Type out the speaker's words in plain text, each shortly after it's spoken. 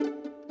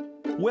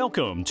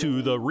Welcome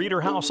to the Reader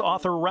House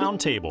Author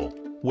Roundtable,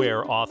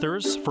 where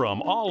authors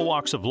from all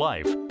walks of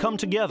life come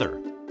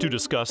together to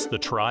discuss the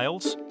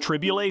trials,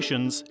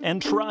 tribulations,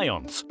 and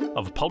triumphs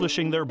of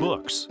publishing their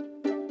books.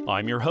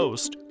 I'm your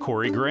host,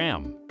 Corey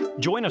Graham.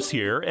 Join us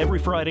here every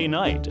Friday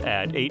night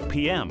at 8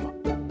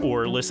 p.m.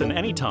 or listen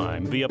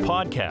anytime via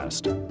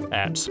podcast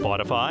at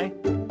Spotify,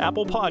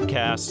 Apple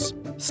Podcasts,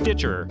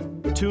 Stitcher,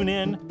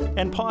 TuneIn,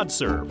 and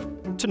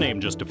PodServe, to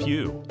name just a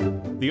few.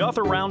 The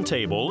Author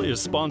Roundtable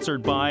is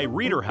sponsored by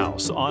Reader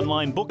House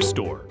Online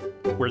Bookstore,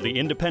 where the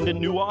independent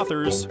new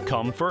authors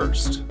come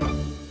first.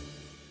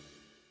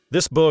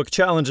 This book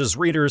challenges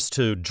readers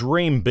to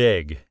dream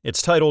big.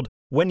 It's titled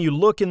When You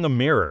Look in the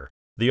Mirror.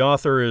 The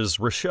author is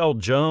Rochelle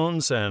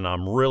Jones, and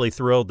I'm really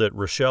thrilled that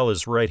Rochelle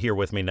is right here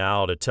with me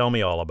now to tell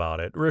me all about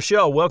it.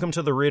 Rochelle, welcome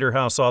to the Reader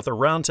House Author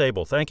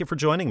Roundtable. Thank you for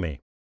joining me.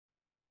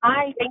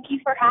 Hi, thank you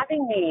for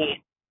having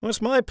me. Well, it's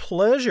my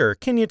pleasure.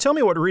 Can you tell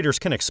me what readers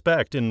can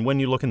expect in When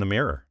You Look in the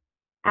Mirror?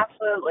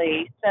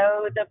 Absolutely.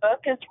 So the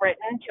book is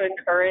written to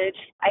encourage,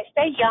 I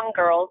say young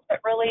girls, but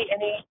really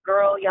any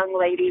girl, young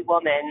lady,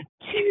 woman,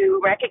 to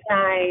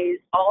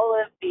recognize all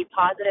of the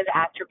positive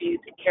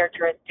attributes and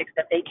characteristics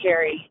that they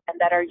carry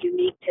and that are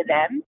unique to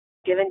them,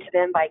 given to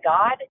them by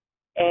God,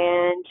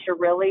 and to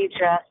really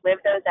just live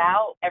those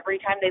out. Every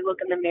time they look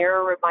in the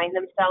mirror, remind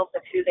themselves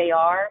of who they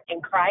are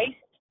in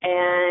Christ,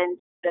 and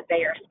that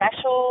they are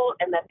special,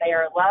 and that they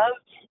are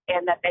loved,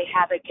 and that they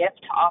have a gift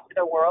to offer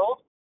the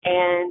world,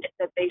 and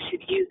that they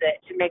should use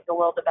it to make the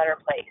world a better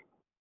place.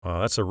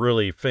 Well, that's a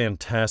really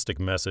fantastic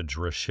message,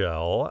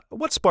 Rochelle.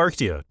 What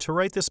sparked you to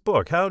write this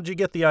book? How did you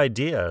get the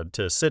idea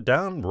to sit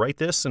down, write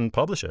this, and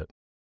publish it?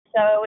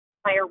 So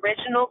my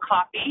original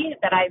copy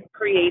that I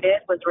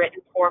created was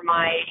written for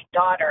my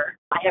daughter.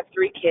 I have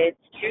 3 kids,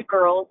 2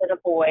 girls and a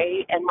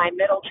boy, and my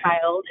middle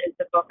child is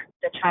the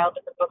child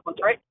that the book was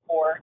written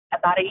for.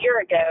 About a year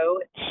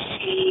ago,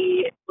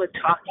 she was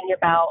talking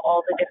about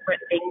all the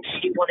different things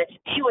she wanted to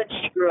do when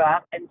she grew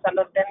up, and some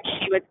of them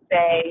she would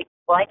say,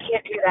 well, I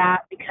can't do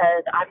that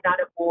because I'm not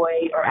a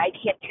boy, or I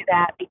can't do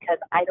that because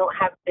I don't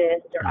have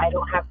this, or I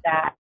don't have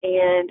that.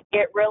 And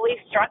it really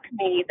struck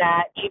me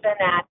that even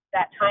at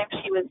that time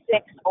she was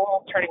 6,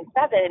 almost turning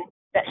 7,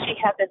 that she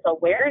had this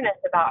awareness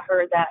about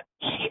her that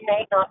she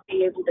may not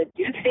be able to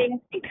do things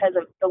because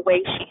of the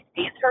way she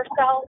sees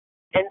herself.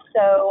 And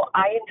so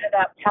I ended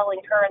up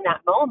telling her in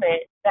that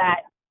moment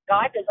that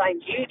God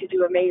designed you to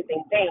do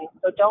amazing things.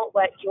 So don't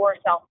let your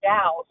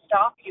self-doubt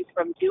stop you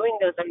from doing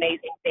those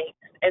amazing things.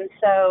 And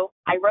so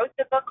I wrote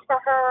the book for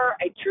her.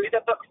 I drew the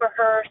book for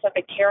her. So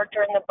the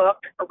character in the book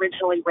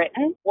originally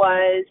written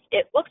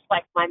it looks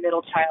like my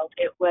middle child.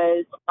 It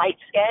was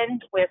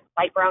light-skinned with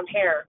light brown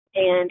hair.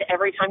 And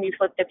every time you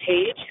flip the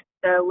page,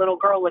 the little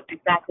girl looked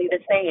exactly the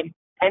same.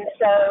 And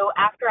so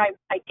after I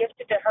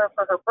gifted to her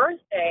for her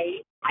birthday,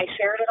 I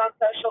shared it on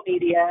social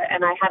media,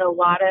 and I had a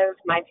lot of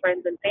my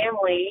friends and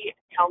family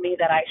tell me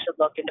that I should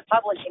look into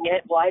publishing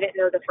it. Well, I didn't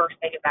know the first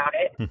thing about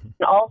it.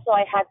 And also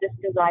I had this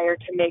desire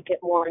to make it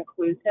more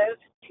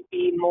inclusive, to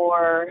be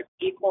more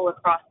equal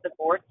across the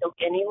board, so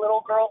any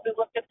little girl who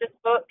looked at this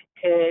book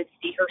could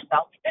see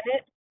herself in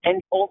it. And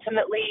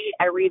ultimately,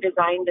 I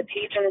redesigned the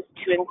pages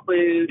to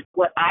include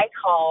what I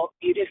call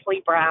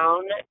beautifully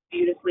brown,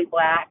 beautifully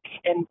black,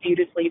 and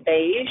beautifully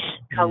beige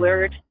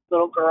colored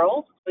little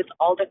girls with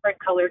all different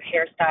colored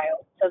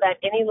hairstyles, so that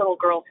any little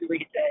girl who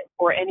reads it,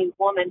 or any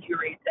woman who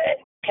reads it,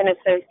 can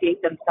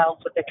associate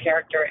themselves with the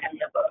character in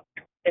the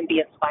book and be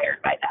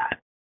inspired by that.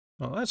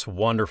 Well, that's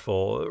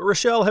wonderful.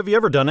 Rochelle, have you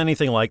ever done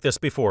anything like this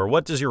before?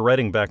 What does your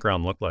writing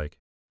background look like?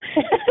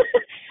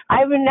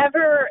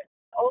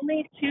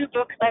 Only 2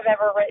 books I've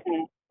ever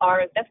written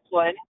are this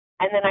one,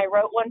 and then I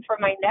wrote one for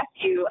my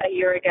nephew a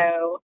year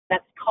ago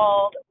that's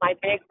called My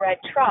Big Red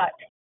Truck,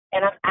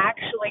 and I'm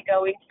actually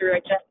going through, I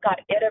just got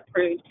it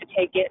approved to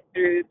take it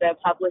through the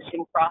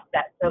publishing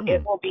process, so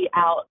it will be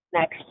out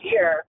next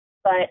year.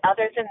 But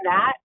other than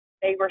that,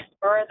 they were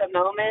spur of the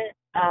moment.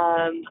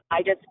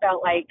 I just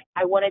felt like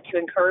I wanted to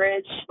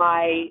encourage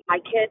my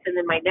kids and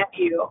then my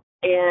nephew.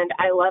 And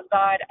I love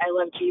God, I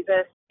love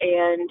Jesus,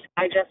 and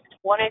I just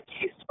wanted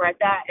to spread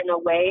that in a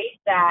way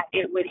that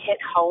it would hit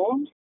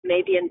homes,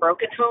 maybe in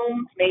broken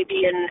homes,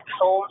 maybe in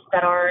homes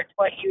that aren't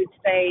what you would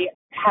say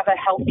have a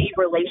healthy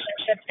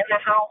relationship in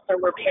the house,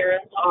 or where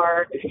parents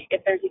are,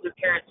 if there's even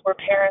parents, where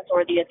parents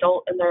or the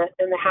adult in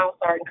the house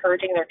are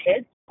encouraging their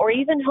kids, or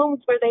even homes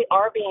where they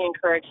are being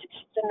encouraged. It's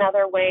just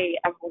another way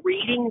of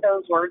reading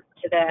those words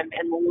to them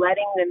and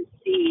letting them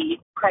see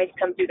Christ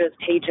come through those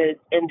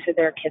pages into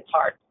their kids'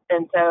 hearts.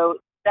 And so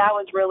that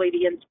was really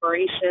the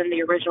inspiration,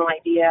 the original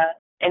idea,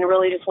 and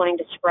really just wanting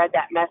to spread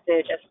that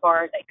message as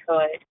far as I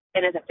could,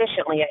 and as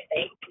efficiently, I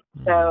think.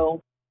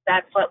 So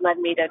that's what led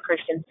me to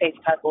Christian Faith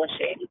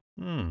Publishing.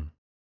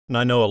 And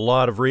I know a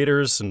lot of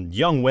readers and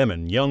young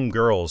women, young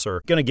girls,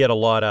 are going to get a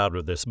lot out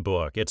of this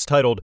book. It's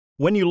titled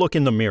When You Look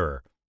in the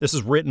Mirror. This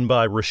is written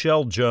by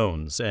Rochelle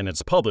Jones, and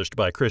it's published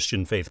by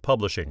Christian Faith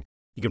Publishing.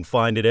 You can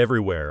find it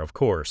everywhere, of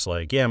course,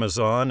 like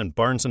Amazon and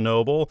Barnes &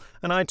 Noble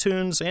and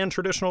iTunes and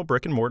traditional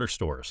brick-and-mortar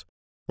stores.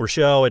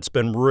 Rochelle, it's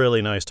been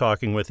really nice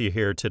talking with you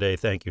here today.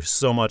 Thank you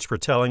so much for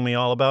telling me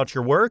all about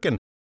your work, and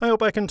I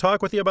hope I can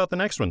talk with you about the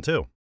next one,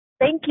 too.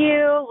 Thank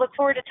you. Look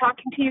forward to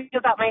talking to you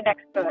about my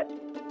next book.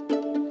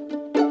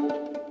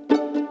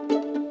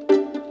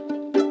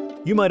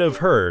 You might have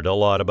heard a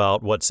lot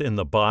about what's in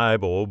the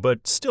Bible,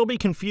 but still be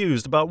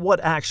confused about what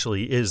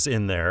actually is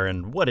in there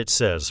and what it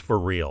says for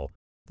real.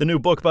 The new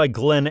book by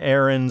Glenn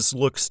Ahrens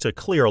looks to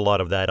clear a lot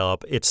of that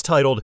up. It's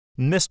titled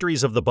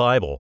Mysteries of the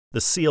Bible,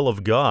 The Seal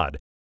of God.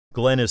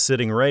 Glenn is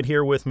sitting right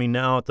here with me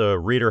now at the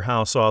Reader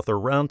House Author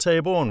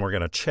Roundtable, and we're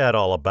going to chat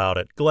all about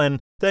it. Glenn,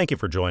 thank you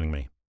for joining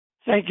me.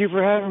 Thank you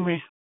for having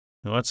me.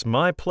 Well, it's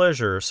my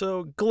pleasure.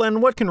 So, Glenn,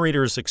 what can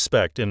readers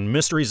expect in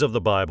Mysteries of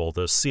the Bible,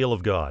 The Seal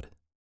of God?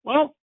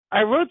 Well,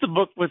 I wrote the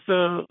book with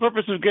the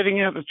purpose of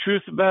getting out the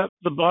truth about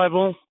the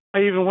Bible. I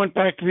even went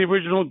back to the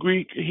original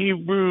Greek,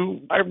 Hebrew,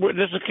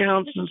 eyewitness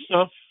accounts and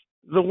stuff.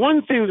 The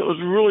one thing that was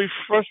really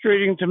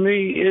frustrating to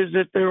me is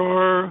that there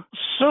are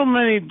so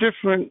many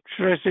different,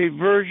 should I say,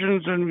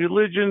 versions and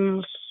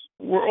religions.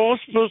 We're all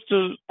supposed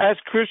to, as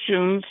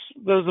Christians,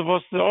 those of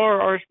us that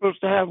are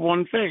supposed to have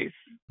one faith.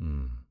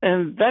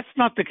 And that's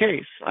not the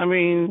case. I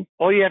mean,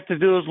 all you have to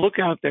do is look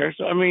out there.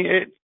 So, to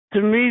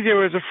me, there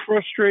was a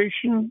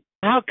frustration.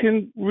 How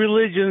can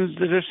religions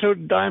that are so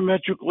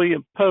diametrically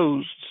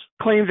opposed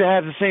claim to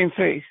have the same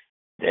faith?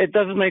 It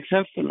doesn't make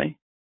sense to me.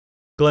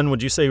 Glenn,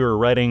 would you say you were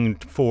writing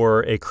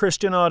for a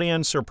Christian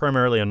audience or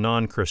primarily a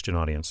non-Christian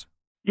audience?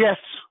 Yes,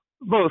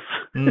 both.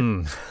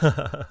 The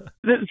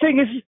thing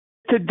is,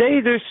 today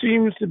there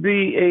seems to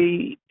be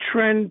a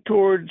trend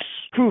towards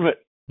prove it.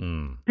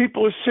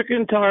 People are sick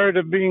and tired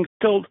of being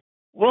told,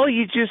 well,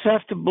 you just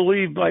have to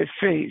believe by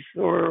faith,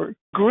 or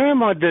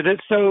grandma did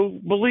it, so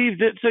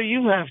believed it, so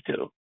you have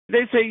to.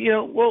 They say,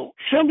 well,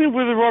 show me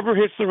where the rubber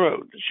hits the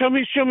road. Show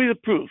me the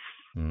proof.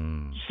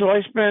 So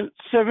I spent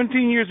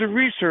 17 years of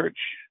research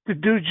to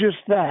do just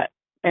that.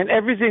 And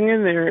everything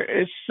in there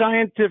is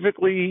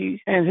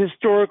scientifically and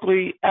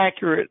historically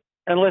accurate,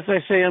 unless I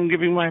say I'm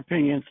giving my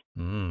opinion.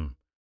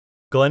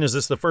 Glenn, is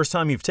this the first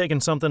time you've taken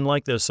something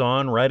like this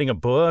on, writing a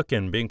book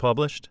and being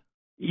published?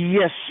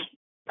 Yes.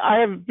 I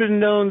have been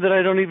known that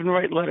I don't even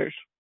write letters.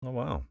 Oh,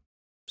 wow.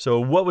 So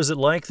what was it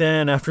like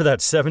then after that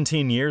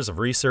 17 years of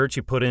research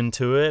you put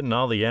into it and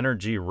all the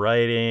energy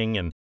writing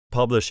and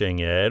publishing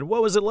it?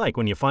 What was it like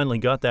when you finally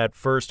got that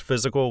first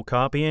physical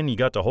copy and you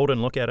got to hold it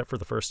and look at it for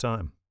the first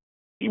time?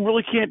 You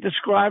really can't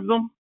describe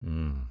them.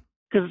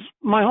 Because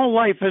my whole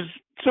life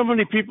so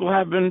many people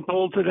have been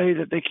told today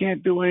that they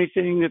can't do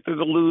anything, that they're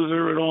the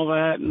loser and all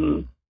that.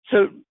 And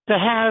so to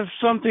have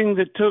something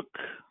that took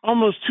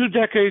almost 2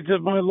 decades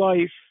of my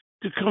life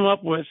to come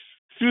up with,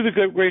 through the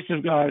good grace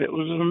of God, it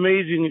was an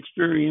amazing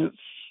experience.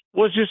 It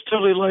was just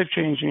totally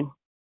life-changing.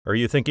 Are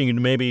you thinking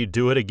you'd maybe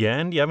do it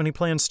again? Do you have any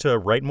plans to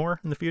write more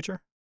in the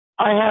future?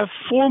 I have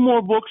 4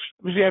 more books.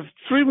 We have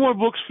 3 more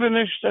books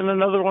finished and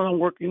another one I'm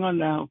working on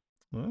now.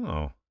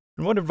 Oh.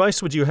 And what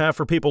advice would you have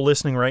for people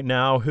listening right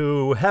now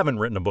who haven't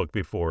written a book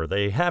before?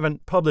 They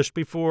haven't published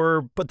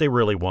before, but they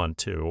really want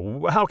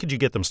to. How could you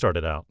get them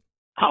started out?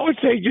 I would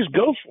say just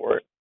go for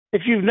it.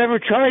 If you've never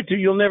tried to,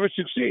 you'll never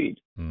succeed.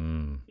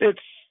 It's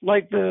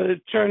like the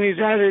Chinese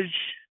adage,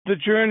 the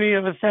journey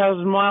of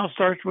 1,000 miles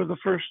starts with the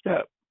first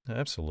step.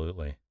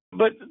 Absolutely.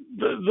 But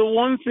the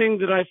one thing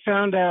that I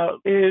found out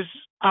is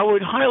I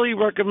would highly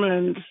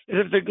recommend that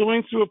if they're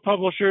going through a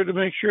publisher to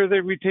make sure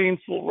they retain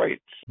full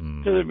rights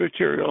to the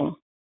material.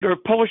 There are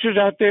publishers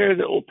out there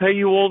that will pay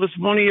you all this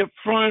money up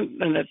front,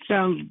 and that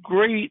sounds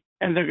great,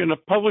 and they're going to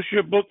publish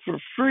your book for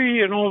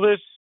free and all this,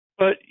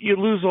 but you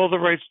lose all the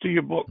rights to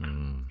your book.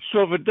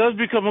 So if it does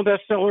become a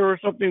bestseller or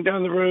something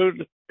down the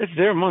road, it's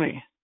their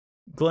money.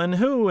 Glenn,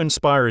 who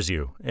inspires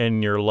you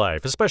in your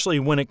life, especially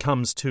when it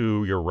comes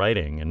to your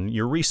writing and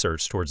your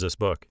research towards this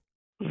book?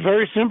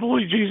 Very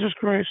simply, Jesus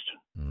Christ.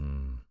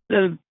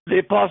 And the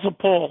Apostle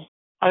Paul.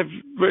 I've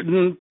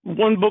written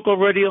 1 book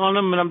already on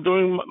him, and I'm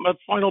doing my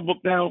final book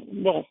now.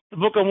 Well, the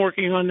book I'm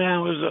working on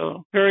now is a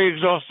very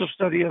exhaustive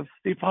study of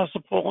the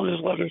Apostle Paul and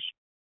his letters.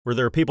 Were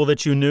there people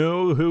that you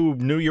knew who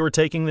knew you were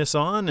taking this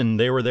on, and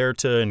they were there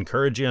to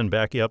encourage you and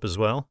back you up as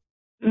well?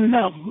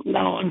 No.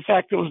 In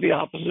fact, it was the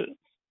opposite.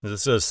 Is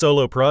this a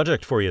solo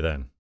project for you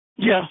then?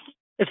 Yeah.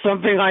 It's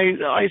something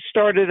I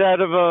started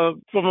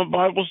from a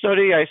Bible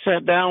study. I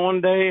sat down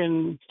one day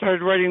and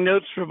started writing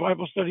notes for a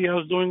Bible study I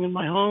was doing in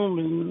my home,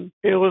 and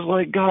it was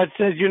like God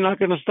said, you're not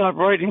going to stop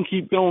writing,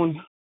 keep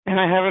going. And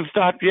I haven't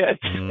stopped yet.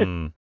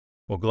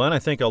 Well, Glenn, I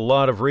think a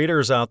lot of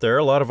readers out there,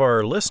 a lot of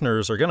our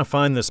listeners are going to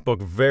find this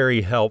book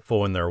very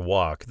helpful in their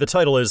walk. The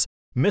title is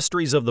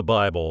Mysteries of the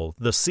Bible,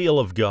 The Seal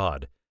of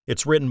God.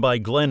 It's written by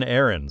Glenn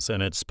Ahrens,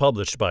 and it's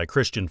published by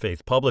Christian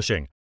Faith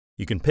Publishing.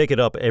 You can pick it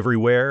up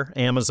everywhere,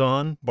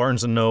 Amazon,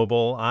 Barnes &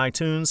 Noble,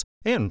 iTunes,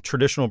 and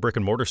traditional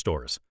brick-and-mortar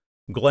stores.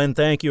 Glenn,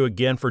 thank you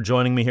again for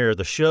joining me here at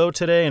the show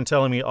today and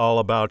telling me all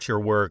about your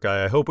work.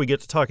 I hope we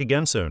get to talk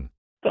again soon.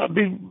 I'd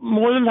be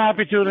more than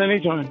happy to at any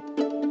time.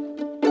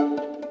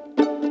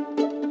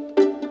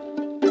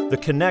 The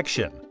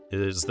Connection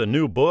is the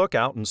new book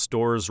out in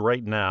stores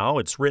right now.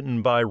 It's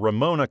written by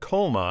Ramona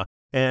Colma,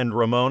 And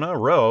Ramona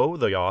Rowe,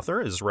 the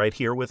author, is right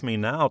here with me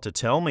now to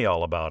tell me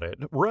all about it.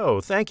 Rowe,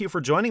 thank you for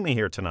joining me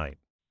here tonight.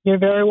 You're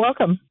very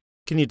welcome.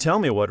 Can you tell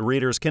me what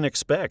readers can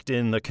expect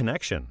in The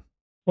Connection?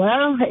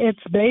 Well,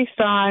 it's based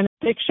on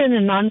fiction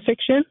and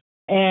nonfiction,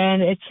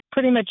 and it's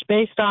pretty much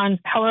based on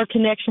how our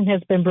connection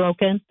has been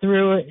broken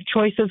through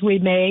choices we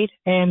made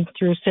and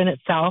through sin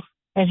itself,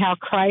 and how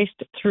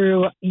Christ,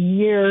 through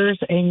years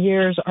and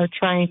years, are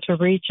trying to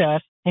reach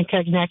us and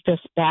connect us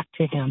back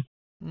to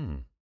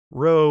Him.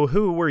 Rowe,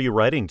 who were you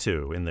writing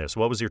to in this?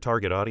 What was your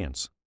target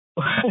audience?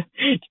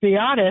 To be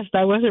honest,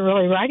 I wasn't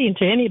really writing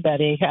to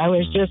anybody. I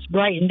was just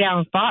writing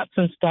down thoughts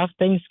and stuff.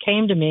 Things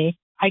came to me.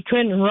 I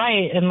couldn't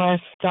write unless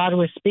God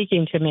was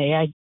speaking to me.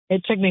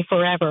 It took me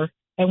forever.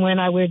 And when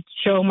I would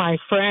show my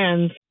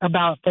friends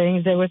about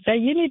things, they would say,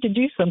 you need to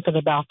do something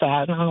about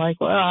that. And I'm like,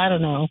 well, I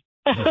don't know.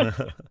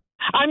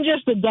 I'm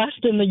just the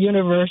dust in the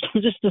universe.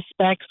 I'm just a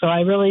speck, so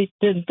I really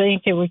didn't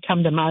think it would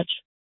come to much.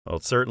 Well,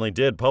 it certainly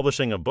did.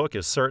 Publishing a book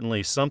is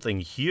certainly something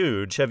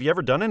huge. Have you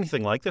ever done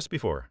anything like this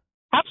before?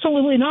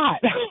 Absolutely not.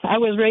 I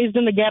was raised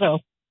in the ghetto.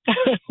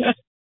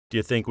 Do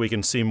you think we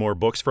can see more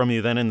books from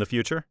you then in the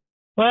future?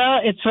 Well,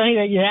 it's funny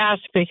that you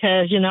ask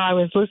because, I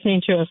was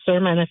listening to a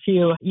sermon a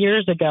few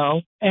years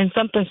ago and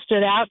something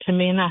stood out to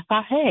me and I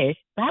thought, hey,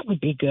 that would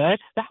be good.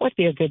 That would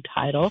be a good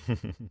title.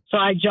 So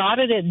I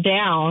jotted it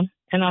down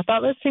and I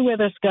thought, let's see where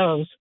this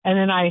goes. And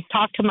then I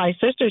talked to my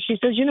sister. She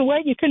says, you know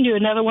what? You can do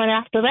another one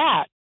after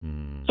that.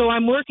 So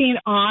I'm working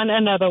on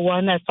another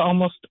one that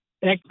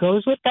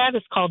goes with that.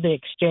 It's called The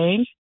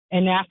Exchange.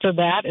 And after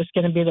that, it's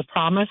going to be The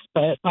Promise.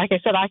 But like I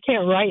said, I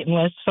can't write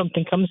unless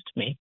something comes to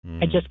me.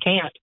 I just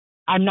can't.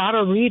 I'm not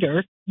a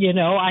reader.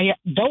 Honest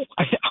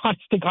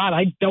to God,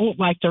 I don't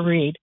like to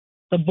read.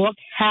 The book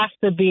has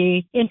to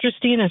be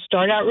interesting and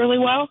start out really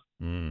well.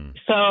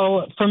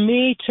 So for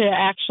me to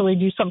actually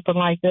do something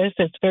like this,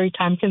 it's very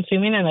time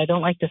consuming and I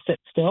don't like to sit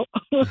still.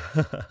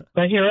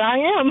 But here I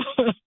am.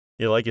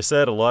 Yeah, like you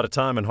said, a lot of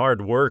time and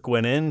hard work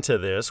went into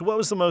this. What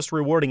was the most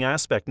rewarding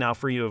aspect now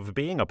for you of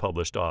being a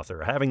published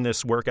author, having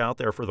this work out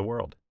there for the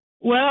world?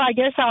 Well, I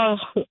guess I'll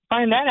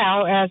find that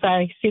out as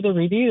I see the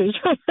reviews.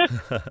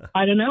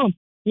 I don't know.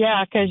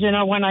 Yeah, because,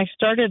 when I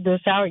started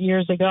this out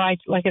years ago,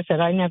 like I said,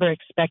 I never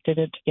expected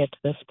it to get to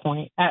this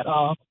point at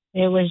all.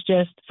 It was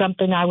just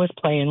something I was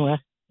playing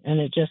with, and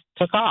it just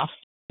took off.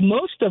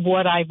 Most of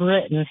what I've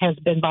written has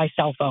been by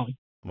cell phone.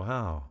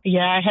 Wow.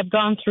 Yeah, I have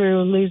gone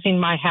through losing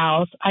my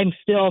house. I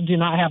still do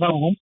not have a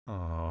home. Oh,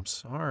 I'm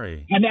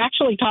sorry. I'm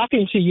actually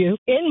talking to you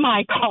in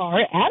my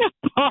car at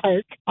a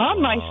park on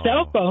my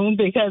cell phone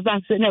because I'm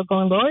sitting there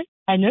going, Lord,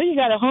 I know you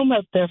got a home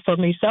up there for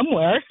me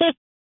somewhere.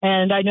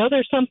 And I know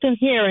there's something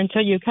here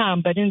until you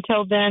come. But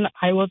until then,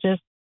 I will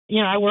just,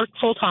 I work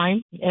full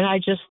time and I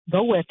just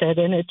go with it.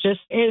 And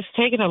it's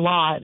taken a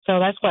lot. So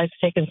that's why it's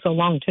taken so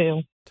long,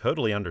 too.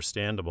 Totally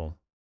understandable.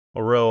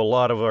 Well, Ro, a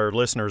lot of our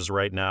listeners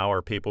right now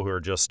are people who are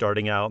just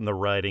starting out in the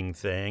writing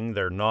thing.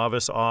 They're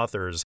novice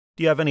authors.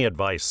 Do you have any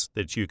advice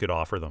that you could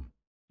offer them?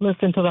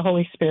 Listen to the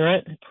Holy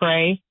Spirit,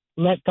 pray,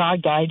 let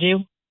God guide you.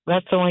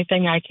 That's the only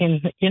thing I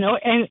can,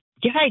 and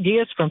get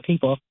ideas from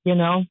people,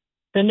 The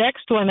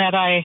next one that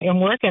I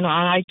am working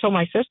on, I told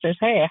my sisters,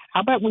 hey,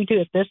 how about we do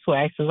it this way?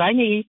 I said, I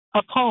need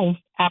a poem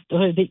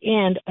after the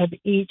end of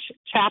each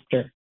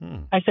chapter.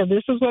 I said,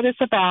 this is what it's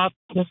about.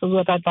 This is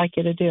what I'd like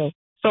you to do.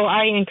 So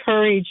I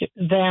encourage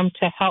them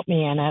to help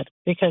me in it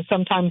because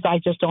sometimes I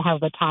just don't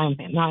have the time,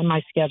 not in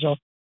my schedule.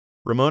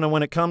 Ramona,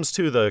 when it comes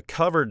to the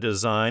cover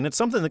design, it's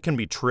something that can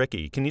be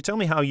tricky. Can you tell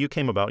me how you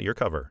came about your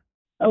cover?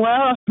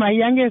 Well, my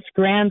youngest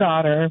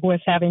granddaughter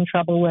was having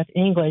trouble with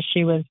English.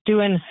 She was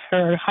doing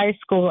her high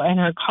school and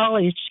her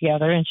college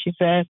together, and she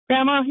said,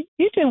 Grandma,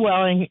 you do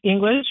well in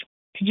English.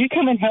 Could you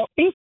come and help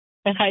me?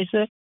 And I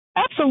said,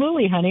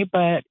 absolutely, honey,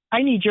 but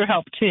I need your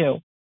help too.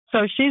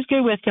 So she's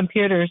good with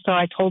computers, so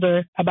I told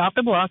her about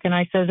the book, and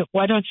I said,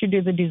 why don't you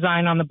do the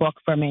design on the book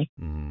for me?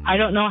 I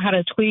don't know how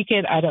to tweak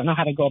it. I don't know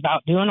how to go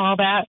about doing all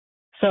that.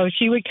 So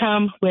she would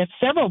come with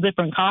several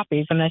different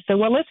copies, and I said,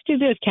 well, let's do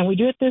this. Can we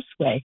do it this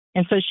way?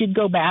 And so she'd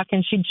go back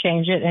and she'd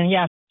change it, and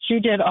yeah, she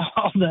did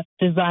all the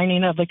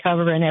designing of the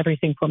cover and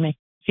everything for me.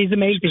 She's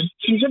amazing.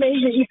 She's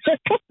amazing.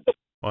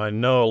 Well, I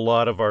know a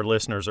lot of our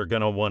listeners are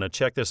going to want to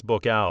check this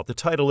book out. The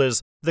title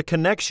is The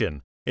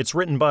Connection. It's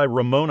written by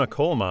Ramona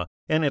Colma,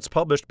 and it's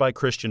published by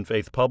Christian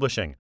Faith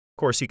Publishing. Of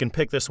course, you can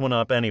pick this one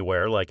up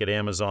anywhere, like at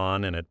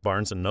Amazon and at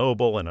Barnes &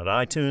 Noble and at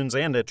iTunes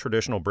and at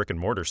traditional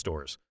brick-and-mortar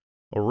stores.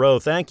 Well, Ro,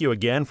 thank you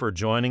again for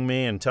joining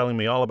me and telling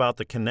me all about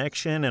The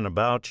Connection and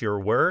about your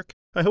work.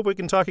 I hope we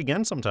can talk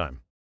again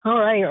sometime. All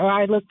right. Well,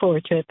 I look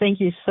forward to it. Thank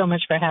you so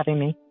much for having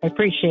me. I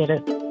appreciate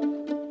it.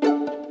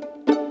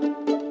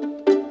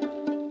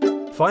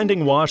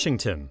 Finding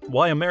Washington,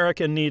 Why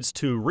America Needs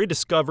to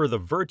Rediscover the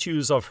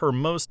Virtues of Her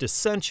Most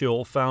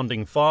Essential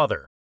Founding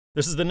Father.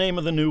 This is the name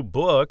of the new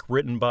book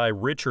written by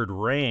Richard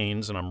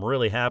Rains, and I'm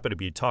really happy to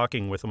be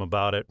talking with him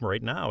about it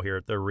right now here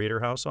at the Reader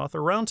House Author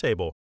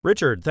Roundtable.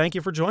 Richard, thank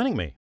you for joining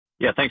me.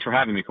 Yeah, thanks for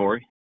having me,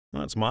 Corey.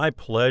 Well, it's my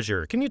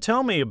pleasure. Can you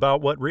tell me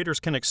about what readers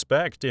can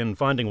expect in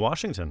Finding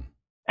Washington?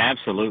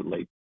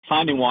 Absolutely.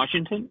 Finding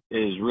Washington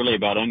is really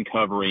about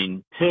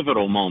uncovering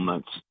pivotal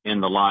moments in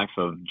the life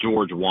of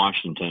George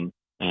Washington,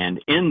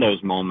 and in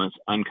those moments,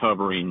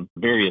 uncovering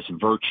various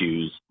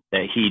virtues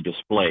that he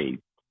displayed.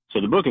 So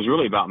the book is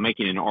really about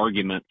making an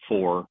argument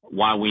for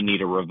why we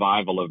need a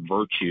revival of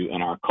virtue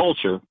in our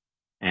culture.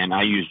 And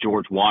I use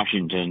George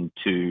Washington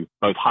to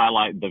both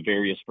highlight the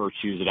various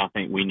virtues that I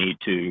think we need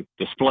to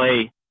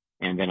display,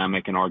 and then I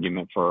make an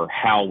argument for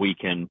how we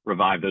can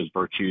revive those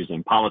virtues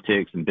in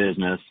politics and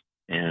business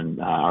and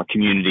our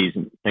communities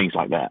and things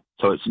like that.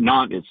 So it's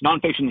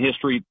nonfiction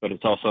history, but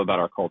it's also about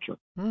our culture.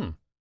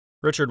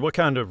 Richard, what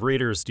kind of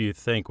readers do you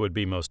think would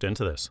be most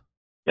into this?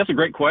 That's a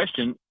great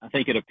question. I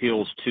think it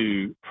appeals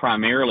to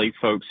primarily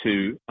folks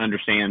who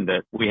understand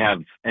that we have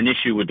an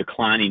issue with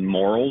declining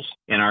morals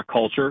in our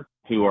culture,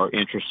 who are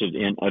interested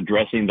in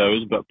addressing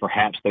those, but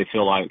perhaps they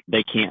feel like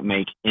they can't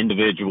make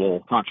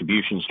individual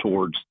contributions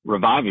towards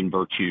reviving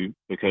virtue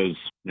because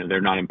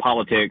they're not in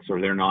politics or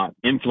they're not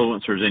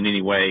influencers in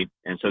any way.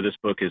 And so this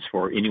book is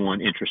for anyone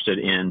interested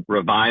in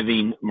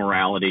reviving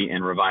morality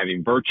and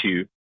reviving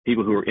virtue,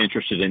 people who are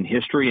interested in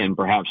history and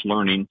perhaps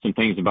learning some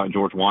things about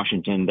George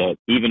Washington that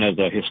even as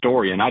a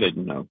historian, I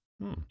didn't know.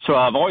 So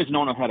I've always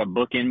known I've had a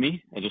book in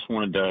me. I just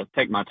wanted to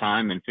take my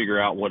time and figure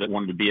out what it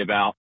wanted to be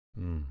about.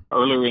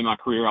 Earlier in my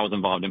career, I was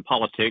involved in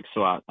politics,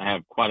 so I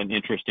have quite an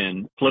interest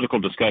in political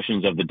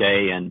discussions of the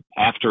day. And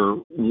after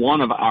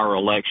one of our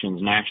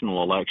elections,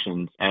 national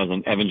elections, as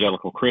an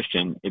evangelical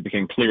Christian, it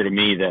became clear to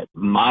me that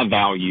my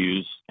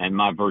values and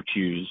my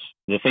virtues,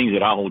 the things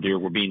that I hold dear,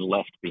 were being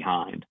left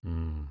behind.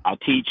 I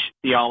teach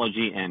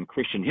theology and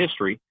Christian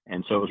history,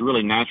 and so it was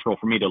really natural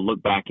for me to look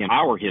back in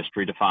our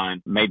history to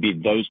find maybe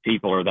those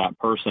people or that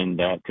person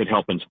that could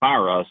help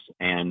inspire us,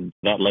 and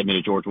that led me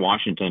to George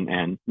Washington.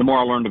 And the more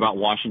I learned about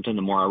Washington,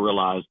 the more I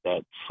realized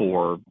that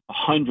for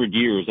 100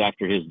 years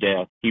after his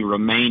death, he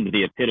remained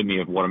the epitome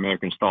of what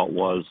Americans thought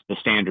was the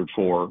standard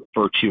for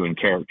virtue and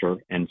character.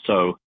 And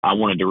so I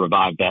wanted to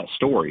revive that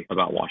story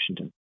about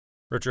Washington.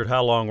 Richard,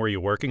 how long were you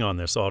working on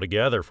this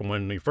altogether, from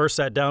when you first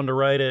sat down to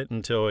write it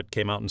until it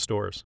came out in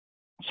stores?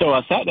 So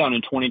I sat down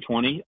in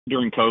 2020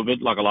 during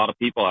COVID. Like a lot of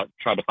people, I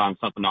tried to find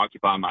something to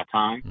occupy my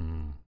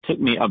time. Took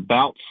me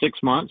about 6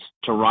 months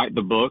to write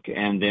the book.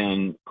 And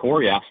then,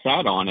 Corey, I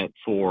sat on it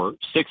for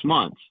 6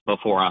 months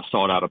before I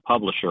sought out a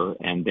publisher,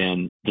 and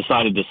then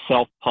decided to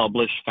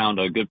self-publish, found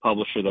a good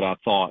publisher that I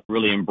thought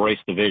really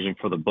embraced the vision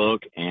for the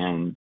book.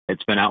 And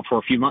it's been out for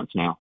a few months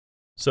now.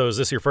 So is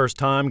this your first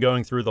time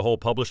going through the whole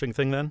publishing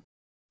thing then?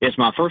 It's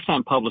my first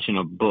time publishing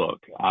a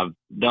book. I've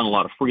done a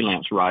lot of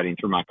freelance writing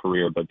through my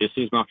career, but this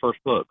is my first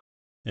book.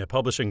 Yeah,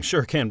 publishing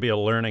sure can be a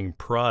learning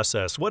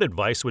process. What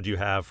advice would you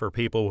have for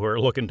people who are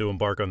looking to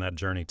embark on that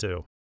journey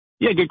too?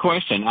 Yeah, good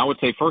question. I would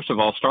say, first of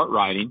all, start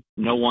writing.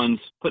 No one's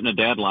putting a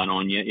deadline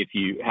on you if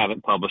you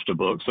haven't published a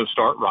book, so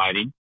start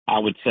writing. I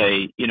would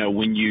say,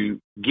 when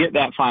you get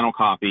that final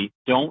copy,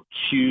 don't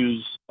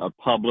choose a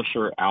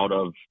publisher out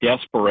of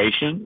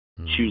desperation.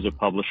 Choose a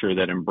publisher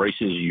that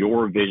embraces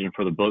your vision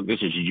for the book.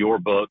 This is your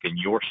book and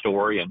your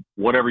story and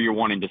whatever you're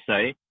wanting to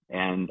say.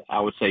 And I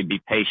would say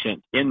be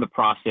patient in the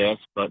process,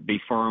 but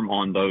be firm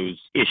on those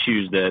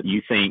issues that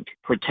you think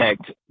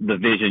protect the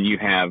vision you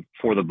have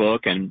for the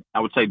book. And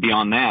I would say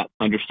beyond that,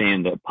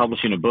 understand that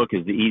publishing a book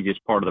is the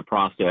easiest part of the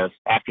process.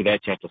 After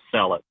that, you have to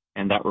sell it.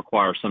 And that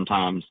requires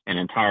sometimes an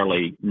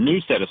entirely new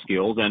set of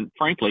skills, and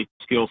frankly,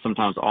 skills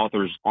sometimes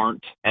authors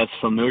aren't as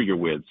familiar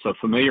with. So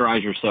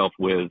familiarize yourself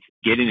with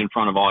getting in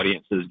front of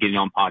audiences, getting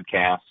on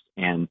podcasts,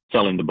 and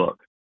selling the book.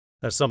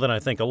 That's something I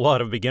think a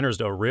lot of beginners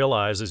don't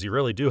realize is you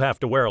really do have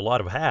to wear a lot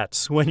of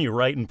hats when you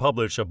write and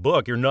publish a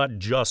book. You're not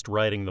just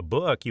writing the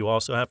book. You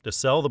also have to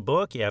sell the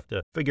book. You have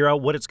to figure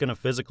out what it's going to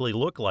physically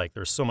look like.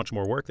 There's so much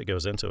more work that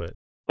goes into it.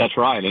 That's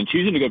right. And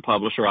choosing a good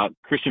publisher,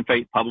 Christian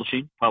Faith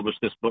Publishing published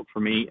this book for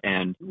me.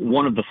 And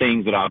one of the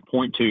things that I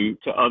point to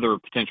other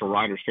potential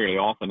writers fairly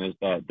often is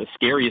that the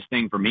scariest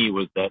thing for me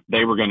was that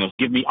they were going to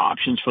give me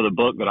options for the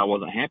book that I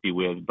wasn't happy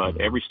with.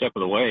 But every step of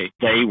the way,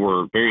 they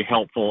were very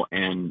helpful.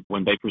 And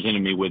when they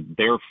presented me with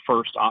their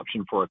first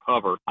option for a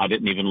cover, I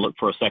didn't even look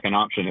for a second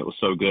option. It was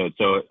so good.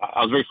 So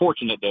I was very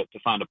fortunate to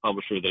find a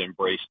publisher that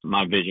embraced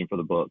my vision for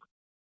the book.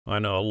 I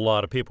know a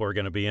lot of people are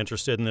going to be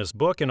interested in this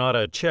book and ought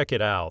to check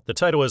it out. The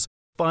title is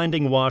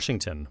Finding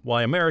Washington,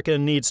 Why America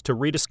Needs to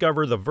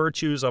Rediscover the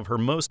Virtues of Her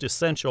Most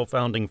Essential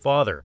Founding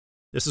Father.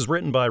 This is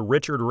written by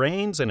Richard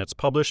Rains, and it's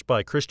published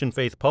by Christian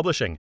Faith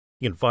Publishing.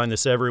 You can find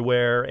this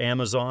everywhere: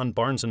 Amazon,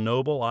 Barnes &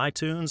 Noble,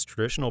 iTunes,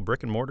 traditional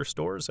brick-and-mortar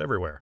stores,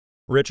 everywhere.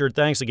 Richard,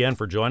 thanks again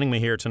for joining me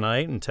here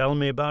tonight and telling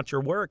me about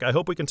your work. I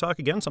hope we can talk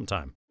again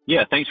sometime.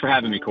 Yeah, thanks for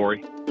having me,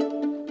 Corey.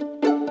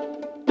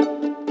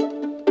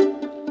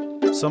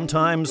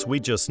 Sometimes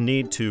we just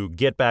need to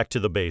get back to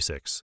the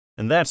basics.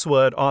 And that's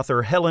what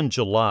author Helen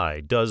July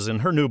does in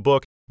her new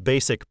book,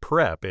 Basic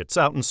Prep. It's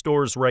out in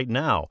stores right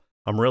now.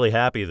 I'm really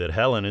happy that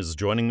Helen is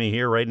joining me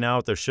here right now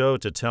at the show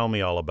to tell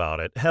me all about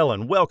it.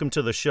 Helen, welcome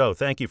to the show.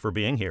 Thank you for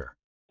being here.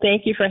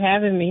 Thank you for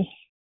having me.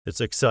 It's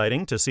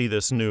exciting to see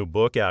this new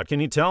book out. Can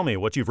you tell me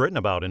what you've written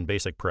about in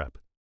Basic Prep?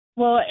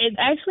 Well, it's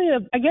actually,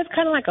 I guess,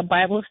 kind of like a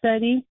Bible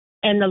study.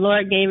 And the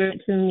Lord gave it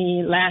to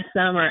me last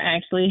summer,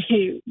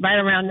 actually, right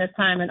around this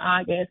time in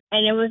August.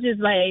 And it was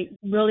just like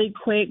really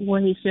quick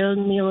when he showed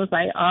me. It was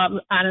like,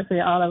 honestly,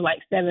 all of like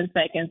 7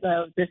 seconds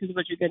of this is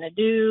what you're going to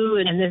do.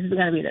 And this is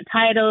going to be the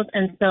titles.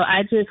 And so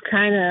I just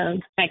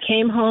I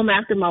came home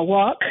after my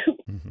walk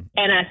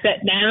and I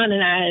sat down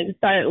and I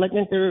started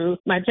looking through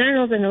my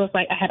journals. And it was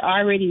like I had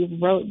already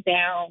wrote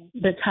down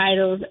the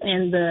titles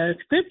and the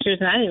scriptures.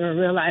 And I didn't even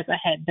realize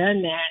I had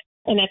done that.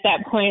 And at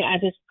that point, I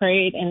just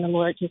prayed, and the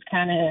Lord just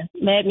kind of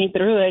led me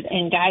through it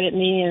and guided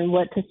me in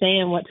what to say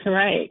and what to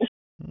write.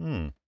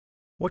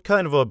 What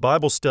kind of a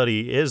Bible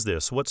study is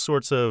this? What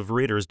sorts of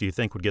readers do you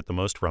think would get the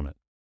most from it?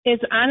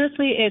 It's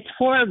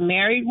for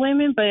married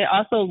women, but it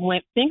also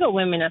single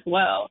women as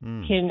well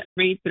can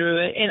read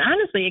through it. And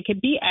honestly, it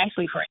could be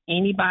actually for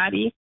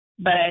anybody,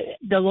 but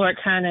the Lord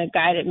kind of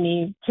guided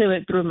me to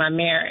it through my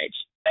marriage,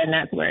 and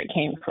that's where it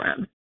came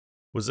from.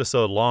 Was this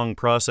a long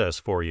process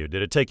for you?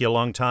 Did it take you a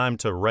long time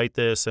to write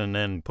this and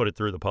then put it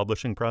through the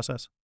publishing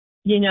process?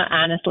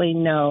 Honestly,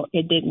 no,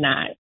 it did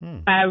not.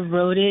 I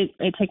wrote it.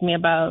 It took me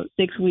about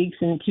 6 weeks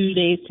and 2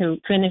 days to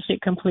finish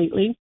it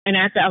completely. And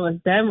after I was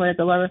done with it,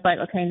 the Lord was like,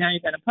 okay, now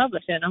you're going to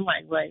publish it. And I'm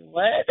like, wait,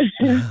 what?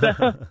 So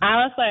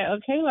I was like,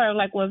 okay, Lord,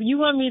 well, if you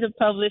want me to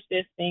publish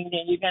this thing,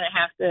 then you're going to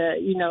have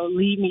to,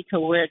 lead me to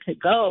where to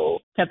go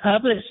to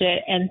publish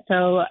it. And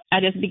so I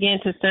just began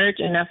to search,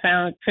 and I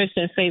found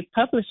Christian Faith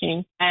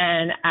Publishing,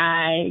 and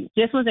I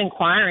just was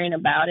inquiring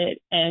about it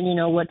and,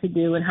 what to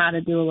do and how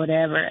to do it,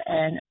 whatever.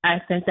 And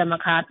I sent them a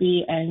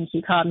copy, and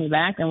she called me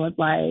back and was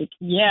like,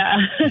 yeah.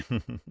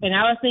 And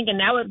I was thinking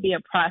that would be a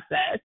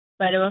process.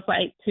 But it was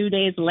like 2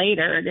 days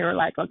later, they were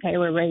like, okay,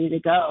 we're ready to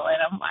go. And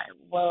I'm like,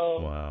 whoa.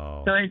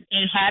 Wow. So it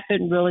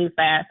happened really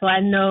fast. So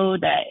I know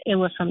that it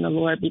was from the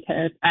Lord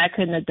because I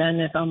couldn't have done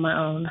this on my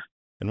own.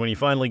 And when you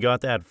finally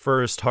got that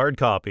first hard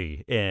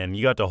copy and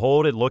you got to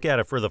hold it, look at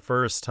it for the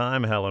first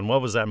time, Helen,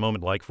 what was that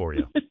moment like for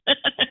you?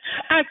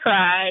 I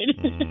cried.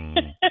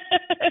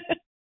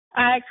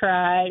 I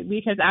cried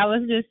because I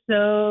was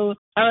so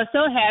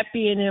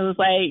happy, and it was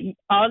like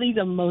all these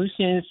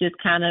emotions just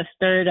kind of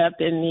stirred up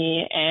in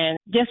me, and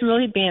just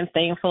really being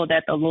thankful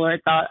that the Lord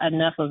thought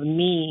enough of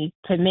me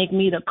to make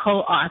me the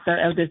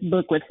co-author of this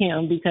book with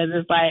him, because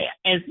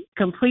it's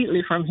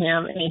completely from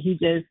him, and he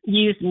just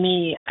used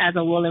me as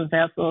a willing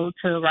vessel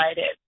to write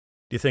it.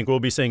 Do you think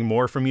we'll be seeing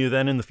more from you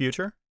then in the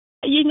future?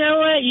 You know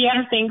what?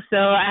 Yeah, I think so.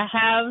 I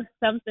have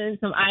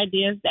some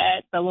ideas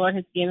that the Lord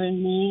has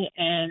given me,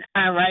 and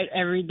I write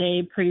every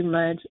day pretty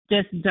much,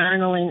 just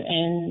journaling.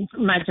 In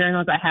my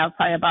journals, I have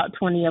probably about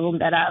 20 of them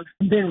that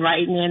I've been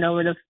writing in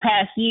over the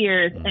past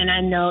years, and I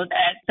know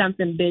that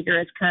something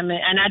bigger is coming.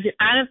 And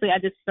I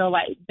just feel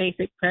like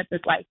Basic Prep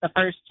is like the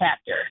first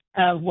chapter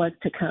of what's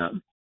to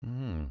come.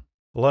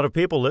 A lot of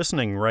people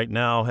listening right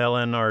now,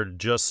 Helen, are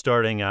just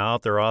starting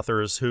out. They're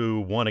authors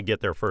who want to get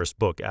their first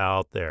book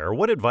out there.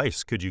 What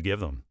advice could you give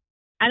them?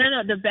 I don't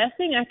know. The best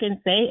thing I can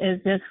say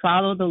is just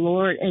follow the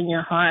Lord in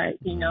your heart.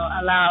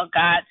 Allow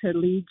God to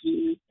lead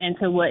you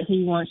into what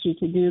he wants you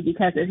to do,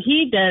 because if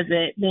he does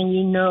it, then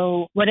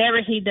whatever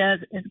he does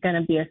is going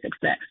to be a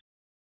success.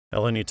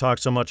 Helen, you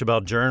talked so much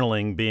about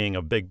journaling being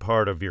a big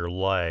part of your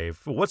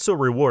life. What's so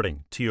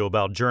rewarding to you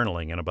about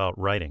journaling and about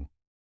writing?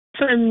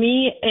 For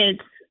me, it's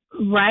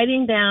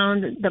writing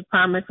down the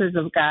promises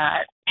of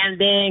God and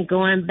then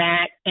going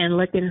back and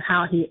looking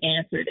how he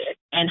answered it,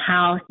 and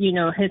how,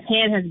 his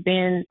hand has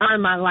been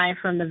on my life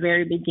from the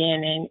very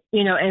beginning.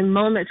 In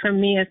moments for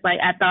me, it's like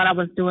I thought I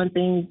was doing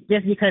things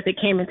just because it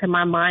came into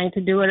my mind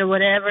to do it or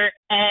whatever.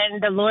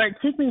 And the Lord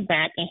took me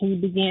back, and he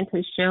began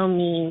to show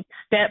me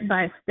step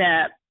by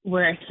step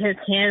where his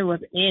hand was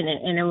in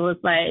it. And it was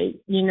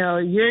like,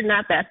 you're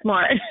not that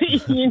smart,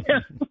 and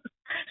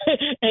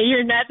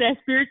you're not that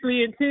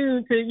spiritually in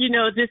tune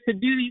to, just to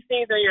do these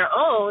things on your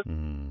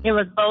own. It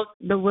was both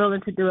the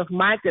willing to do of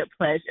my good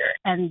pleasure,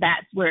 and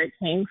that's where it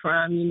came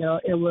from.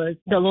 It was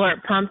the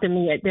Lord prompting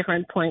me at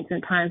different points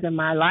and times in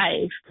my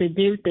life to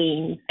do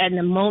things. At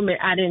the moment,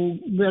 I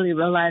didn't really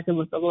realize it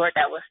was the Lord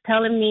that was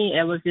telling me.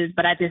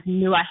 But I just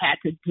knew I had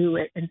to do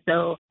it. And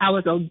so I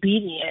was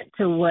obedient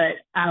to what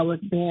I was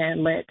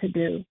being led to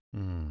do.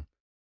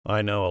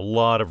 I know a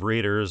lot of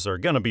readers are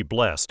going to be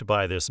blessed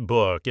by this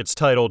book. It's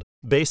titled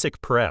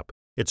Basic Prep.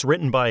 It's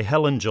written by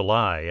Helen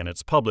July, and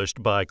it's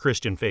published by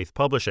Christian Faith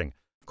Publishing.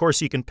 Of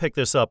course, you can pick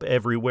this up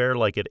everywhere,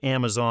 like at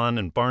Amazon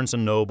and Barnes &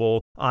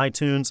 Noble,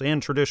 iTunes,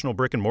 and traditional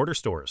brick-and-mortar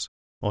stores.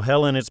 Well,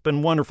 Helen, it's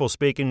been wonderful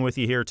speaking with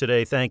you here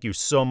today. Thank you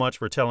so much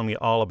for telling me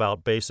all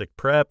about Basic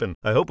Prep, and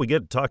I hope we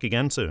get to talk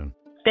again soon.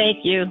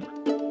 Thank you.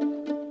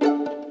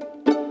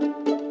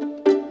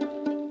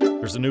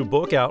 There's a new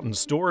book out in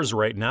stores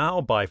right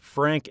now by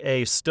Frank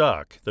A.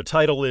 Stuck. The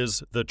title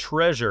is The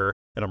Treasure,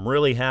 and I'm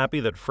really happy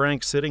that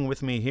Frank's sitting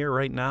with me here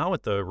right now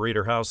at the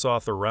Reader House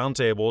Author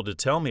Roundtable to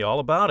tell me all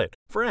about it.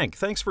 Frank,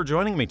 thanks for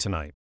joining me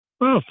tonight.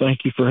 Well, thank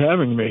you for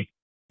having me.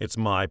 It's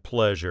my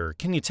pleasure.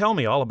 Can you tell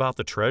me all about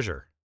The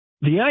Treasure?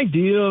 The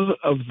idea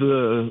of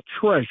the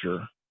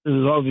treasure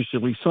is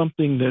obviously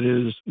something that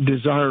is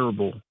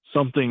desirable,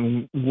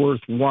 something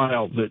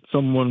worthwhile that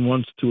someone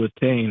wants to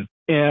attain.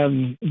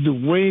 And the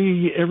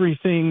way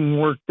everything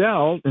worked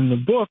out in the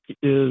book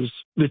is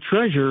the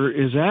treasure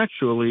is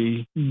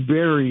actually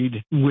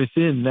buried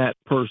within that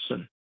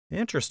person.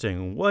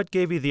 Interesting. What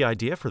gave you the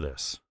idea for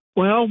this?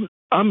 Well,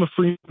 I'm a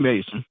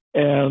Freemason,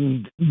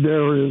 and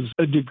there is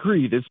a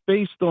degree that's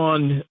based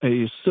on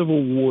a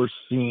Civil War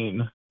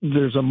scene.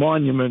 There's a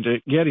monument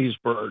at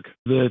Gettysburg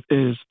that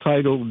is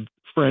titled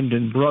Friend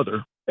and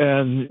Brother.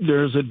 And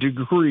there's a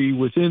degree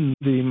within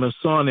the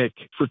Masonic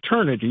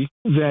fraternity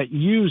that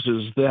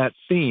uses that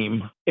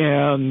theme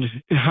and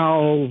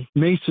how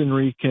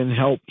Masonry can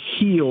help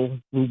heal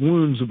the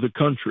wounds of the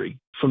country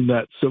from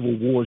that Civil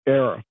War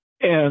era.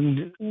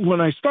 And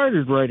when I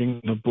started writing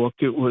the book,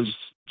 it was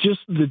just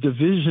the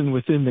division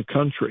within the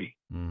country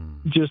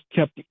just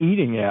kept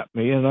eating at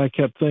me. And I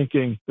kept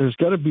thinking, there's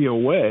got to be a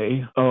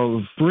way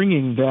of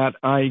bringing that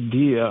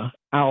idea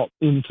out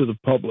into the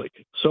public.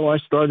 So I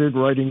started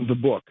writing the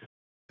book.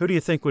 Who do you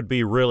think would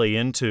be really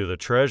into the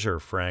treasure,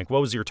 Frank?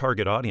 What was your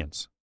target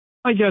audience?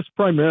 I guess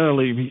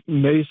primarily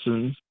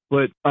Masons,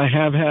 but I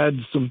have had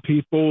some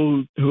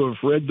people who have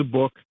read the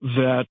book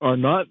that are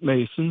not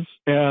Masons,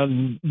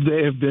 and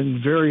they have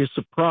been very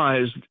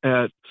surprised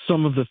at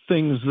some of the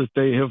things that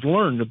they have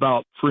learned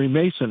about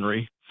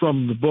Freemasonry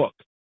from the book.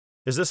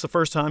 Is this the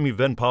first time you've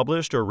been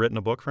published or written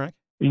a book, Frank?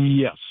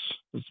 Yes,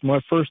 it's my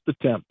first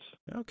attempt.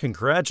 Well,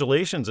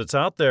 congratulations. It's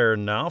out there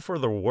now for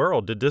the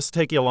world. Did this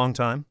take you a long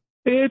time?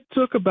 It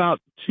took about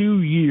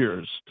 2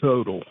 years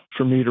total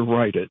for me to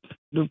write it.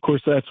 Of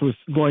course, that's with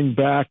going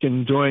back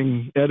and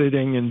doing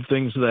editing and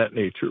things of that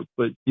nature.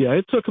 But yeah,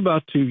 it took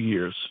about 2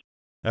 years.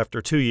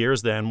 After 2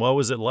 years then, what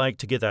was it like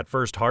to get that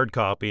first hard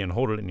copy and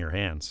hold it in your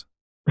hands?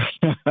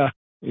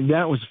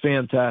 That was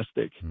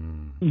fantastic.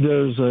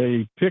 There's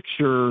a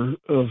picture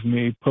of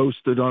me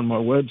posted on my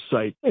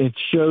website. It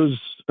shows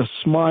a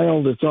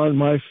smile that's on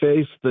my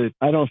face that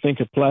I don't think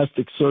a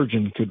plastic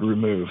surgeon could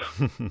remove.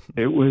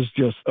 It was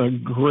just a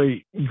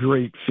great,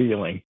 great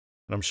feeling.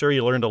 I'm sure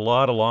you learned a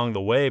lot along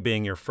the way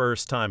being your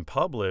first time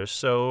published.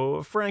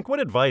 So, Frank, what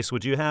advice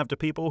would you have to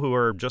people who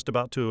are just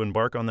about to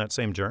embark on that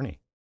same journey?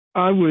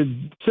 I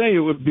would say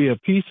it would be a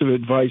piece of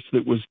advice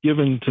that was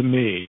given to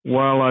me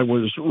while I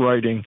was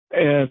writing.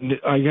 And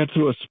I got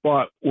to a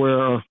spot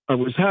where I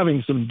was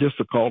having some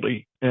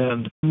difficulty.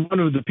 And one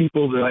of the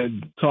people that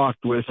I'd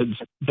talked with had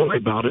said, don't worry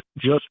about it,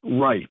 just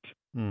write.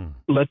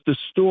 Let the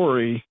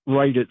story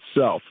write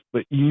itself,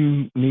 but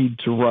you need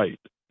to write.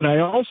 And I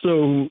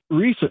also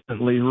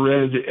recently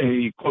read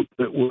a quote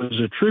that was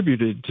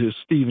attributed to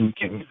Stephen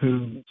King,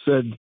 who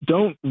said,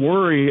 don't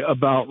worry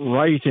about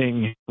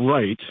writing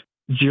right.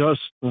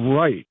 Just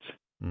write.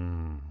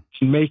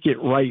 Make it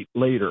right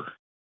later.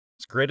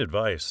 It's great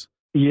advice.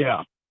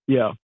 Yeah.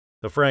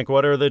 So, Frank,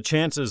 what are the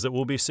chances that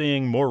we'll be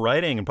seeing more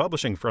writing and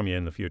publishing from you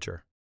in the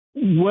future?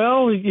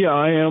 Well, yeah,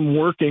 I am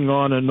working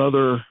on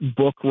another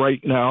book right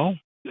now.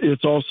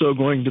 It's also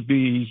going to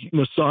be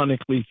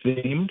Masonically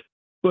themed.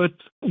 But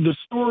the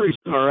stories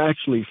are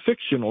actually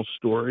fictional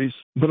stories,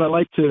 but I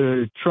like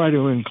to try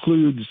to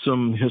include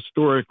some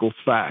historical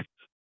facts.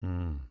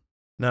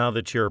 Now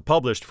that you're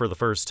published for the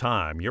first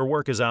time, your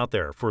work is out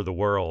there for the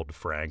world,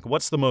 Frank.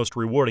 What's the most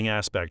rewarding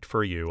aspect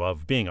for you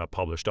of being a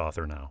published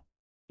author now?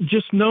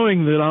 Just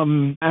knowing that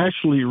I'm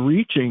actually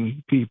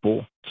reaching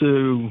people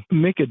to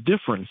make a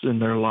difference in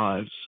their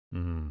lives.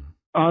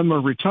 I'm a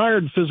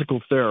retired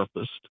physical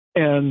therapist,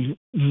 and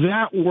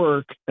that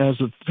work as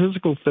a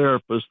physical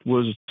therapist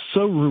was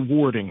so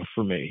rewarding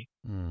for me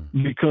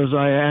because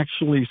I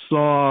actually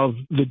saw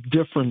the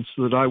difference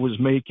that I was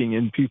making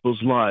in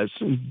people's lives,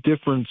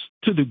 difference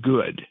to the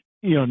good.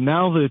 You know,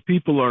 now that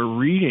people are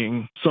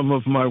reading some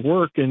of my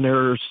work and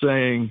they're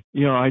saying,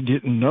 you know, I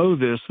didn't know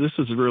this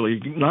is really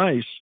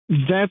nice,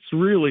 that's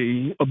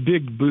really a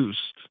big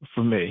boost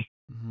for me.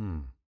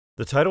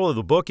 The title of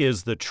the book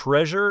is The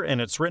Treasure, and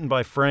it's written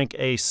by Frank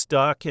A.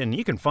 Stuck, and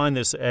you can find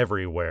this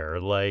everywhere,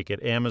 like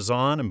at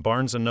Amazon and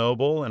Barnes &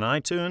 Noble and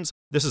iTunes.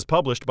 This is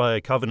published by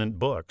Covenant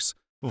Books.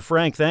 Well,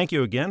 Frank, thank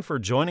you again for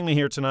joining me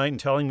here tonight and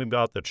telling me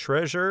about The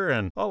Treasure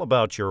and all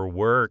about your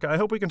work. I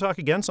hope we can talk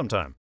again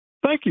sometime.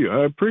 Thank you.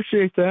 I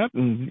appreciate that,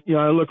 and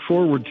I look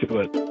forward to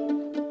it.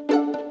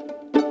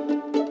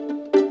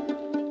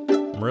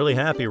 I'm really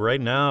happy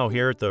right now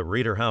here at the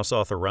Reader House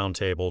Author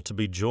Roundtable to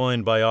be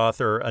joined by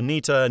author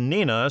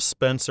Nina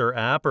Spencer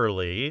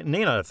Apperly.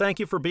 Nina, thank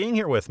you for being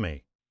here with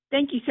me.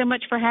 Thank you so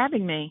much for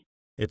having me.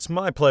 It's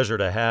my pleasure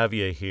to have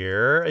you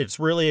here. It's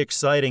really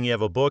exciting. You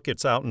have a book,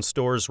 it's out in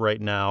stores right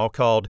now,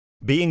 called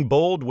Being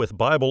Bold with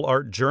Bible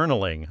Art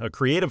Journaling, a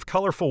creative,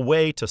 colorful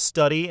way to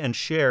study and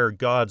share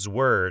God's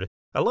Word.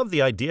 I love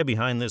the idea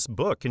behind this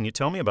book. Can you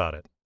tell me about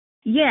it?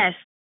 Yes.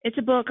 It's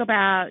a book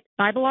about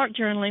Bible art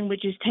journaling,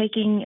 which is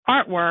taking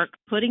artwork,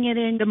 putting it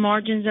in the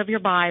margins of your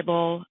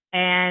Bible,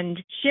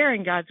 and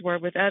sharing God's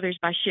Word with others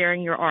by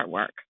sharing your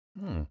artwork.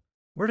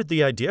 Where did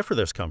the idea for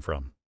this come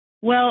from?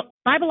 Well,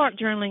 Bible art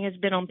journaling has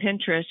been on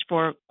Pinterest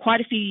for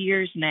quite a few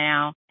years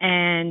now,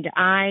 and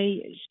I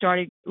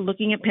started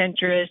looking at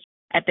Pinterest,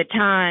 at the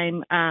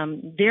time,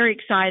 very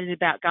excited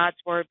about God's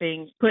Word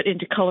being put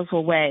into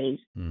colorful ways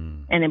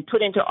and then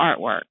put into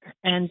artwork.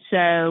 And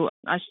so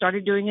I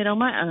started doing it on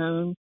my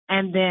own.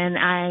 And then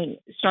I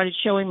started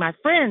showing my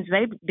friends.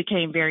 They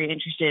became very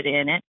interested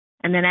in it.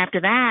 And then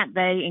after that,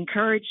 they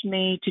encouraged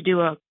me to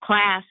do a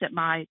class at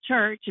my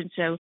church. And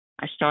so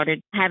I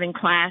started having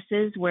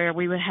classes where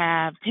we would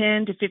have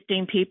 10 to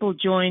 15 people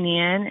join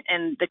in,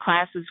 and the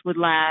classes would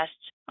last,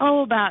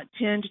 about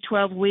 10 to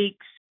 12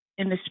 weeks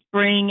in the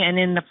spring and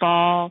in the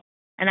fall.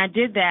 And I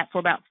did that for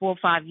about 4 or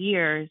 5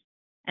 years.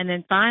 And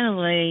then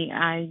finally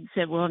I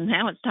said, well,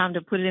 now it's time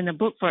to put it in a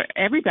book for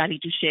everybody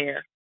to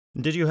share.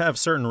 Did you have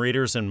certain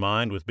readers in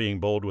mind with being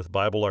bold with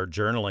Bible art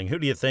journaling? Who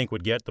do you think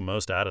would get the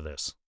most out of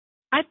this?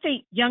 I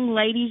think young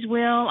ladies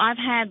will. I've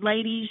had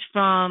ladies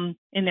from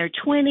in their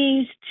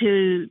 20s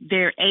to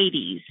their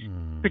 80s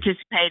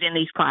participate in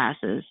these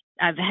classes.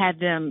 I've had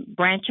them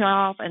branch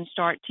off and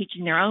start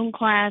teaching their own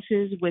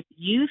classes with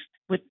youth,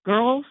 with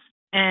girls,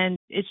 and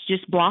it's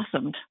just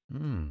blossomed.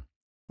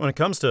 When it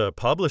comes to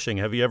publishing,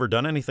 have you ever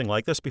done anything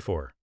like this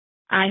before?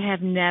 I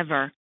have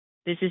never.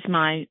 This is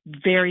my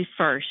very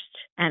first,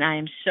 and I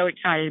am so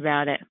excited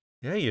about it.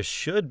 Yeah, you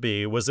should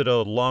be. Was it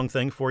a long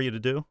thing for you to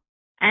do?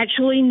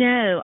 Actually,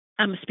 no.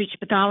 I'm a speech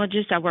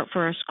pathologist. I work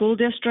for a school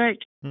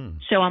district,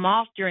 so I'm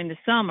off during the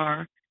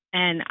summer,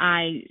 and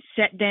I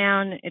sat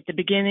down at the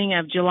beginning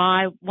of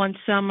July one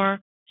summer,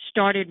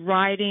 started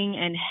writing,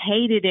 and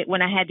hated it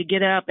when I had to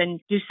get up and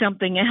do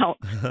something else.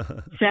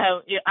 So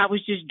I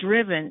was just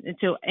driven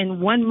until in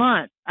 1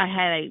 month I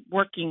had a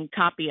working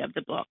copy of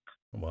the book.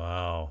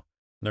 Wow.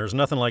 There's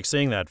nothing like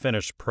seeing that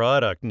finished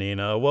product,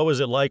 Nina. What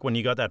was it like when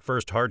you got that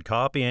first hard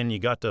copy and you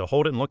got to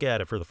hold it and look at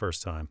it for the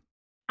first time?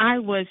 I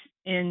was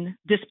in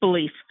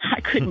disbelief.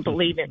 I couldn't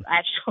believe it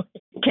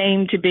actually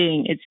came to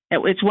being.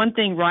 It's one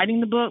thing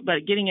writing the book,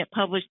 but getting it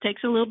published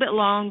takes a little bit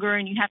longer,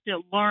 and you have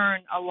to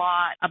learn a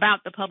lot about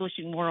the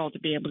publishing world to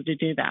be able to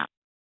do that.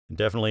 It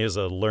definitely is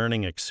a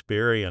learning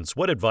experience.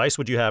 What advice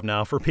would you have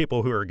now for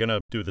people who are going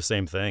to do the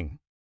same thing?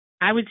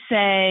 I would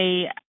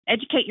say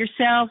educate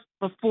yourself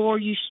before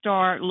you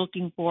start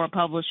looking for a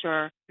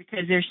publisher,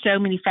 because there's so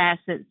many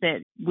facets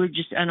that we're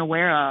just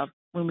unaware of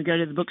when we go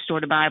to the bookstore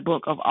to buy a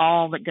book, of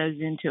all that goes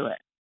into it.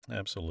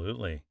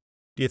 Absolutely.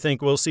 Do you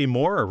think we'll see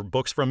more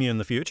books from you in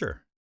the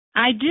future?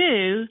 I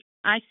do.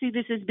 I see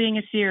this as being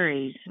a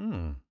series.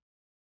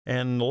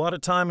 And a lot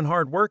of time and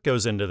hard work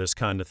goes into this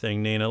kind of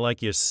thing, Nina.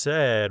 Like you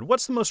said,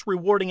 what's the most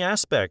rewarding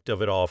aspect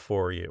of it all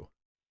for you?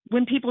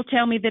 When people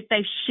tell me that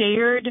they've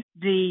shared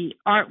the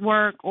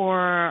artwork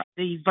or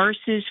the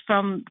verses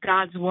from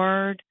God's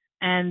Word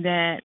and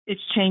that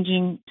it's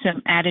changing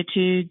some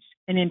attitudes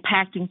and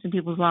impacting some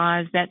people's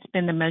lives, that's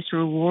been the most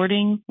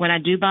rewarding when I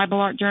do Bible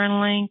art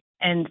journaling.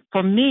 And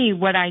for me,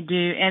 what I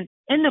do, and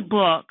in the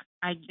book,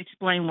 I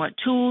explain what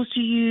tools to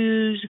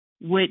use,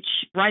 which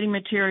writing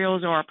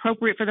materials are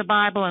appropriate for the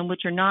Bible and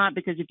which are not,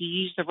 because if you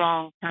use the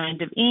wrong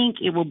kind of ink,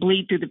 it will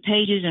bleed through the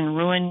pages and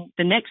ruin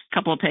the next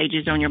couple of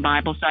pages on your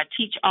Bible. So I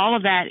teach all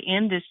of that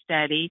in this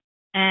study,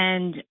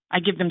 and I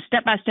give them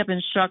step-by-step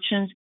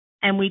instructions,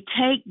 and we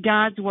take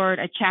God's Word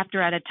a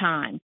chapter at a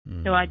time.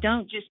 So I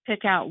don't just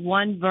pick out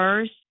one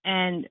verse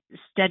and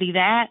study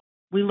that.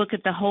 We look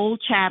at the whole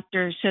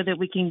chapter so that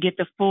we can get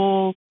the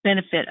full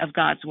benefit of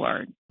God's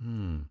Word.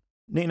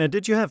 Nina,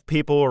 did you have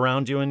people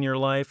around you in your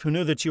life who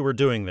knew that you were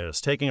doing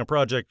this, taking a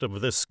project of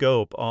this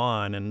scope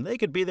on, and they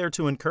could be there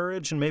to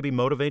encourage and maybe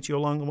motivate you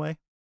along the way?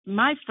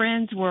 My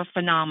friends were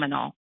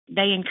phenomenal.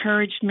 They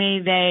encouraged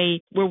me.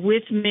 They were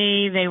with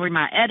me. They were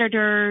my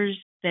editors.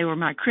 They were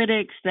my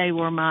critics. They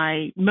were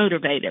my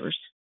motivators.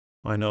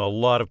 I know a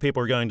lot of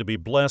people are going to be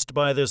blessed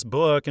by this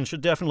book and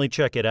should definitely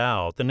check it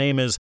out. The name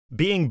is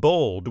Being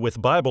Bold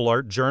with Bible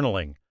Art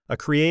Journaling, a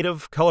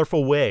creative,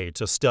 colorful way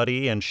to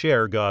study and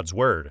share God's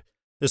Word.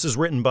 This is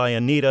written by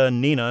Anita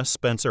Nina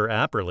Spencer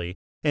Apperly,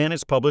 and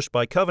it's published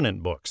by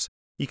Covenant Books.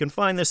 You can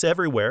find this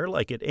everywhere,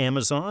 like at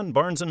Amazon,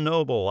 Barnes &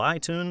 Noble,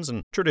 iTunes,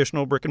 and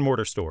traditional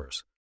brick-and-mortar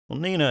stores. Well,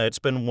 Nina, it's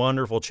been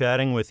wonderful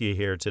chatting with you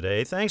here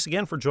today. Thanks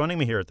again for joining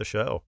me here at the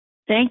show.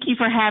 Thank you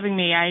for having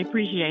me. I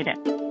appreciate it.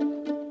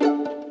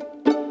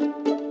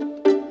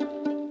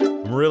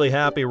 I'm really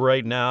happy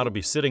right now to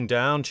be sitting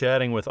down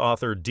chatting with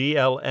author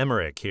D.L.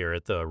 Emmerich here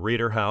at the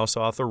Reader House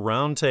Author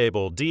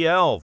Roundtable.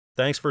 D.L.,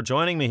 thanks for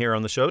joining me here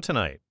on the show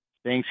tonight.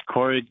 Thanks,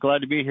 Corey.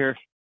 Glad to be here.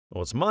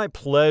 Well, it's my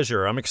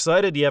pleasure. I'm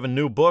excited you have a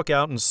new book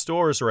out in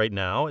stores right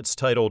now. It's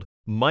titled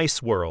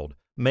Mice World,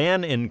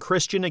 Man in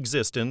Christian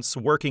Existence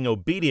Working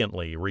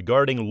Obediently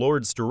Regarding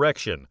Lord's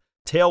Direction,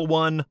 Tale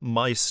 1,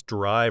 Mice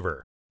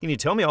Driver. Can you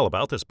tell me all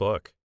about this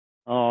book?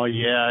 Oh,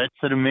 yeah, it's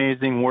an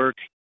amazing work.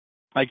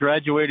 I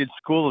graduated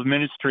School of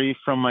Ministry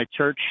from my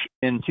church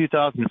in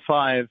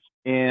 2005,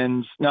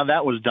 and now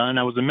that was done.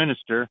 I was a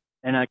minister,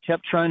 and I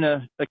kept trying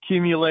to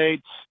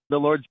accumulate the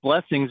Lord's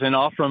blessings and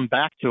offer them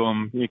back to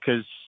Him,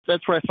 because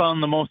that's where I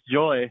found the most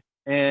joy.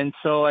 And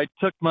so I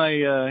took my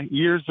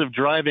years of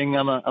driving.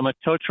 I'm a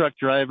tow truck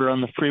driver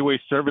on the Freeway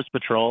Service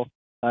Patrol.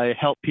 I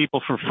help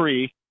people for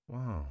free.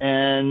 Wow.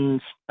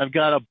 And I've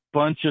got a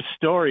bunch of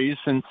stories.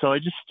 And so I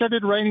just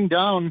started writing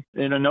down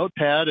in a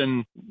notepad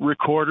and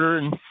recorder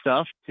and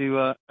stuff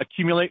to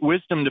accumulate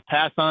wisdom to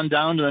pass on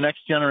down to the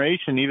next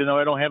generation, even though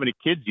I don't have any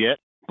kids yet.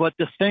 But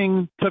the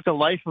thing took a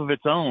life of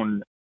its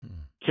own.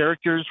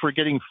 Characters were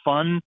getting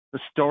fun. The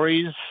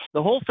stories,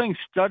 the whole thing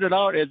started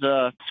out as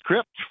a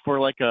script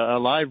for like a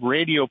live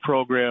radio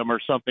program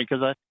or something,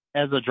 because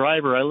as a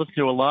driver, I listen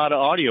to a lot of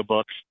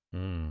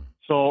audiobooks.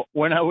 So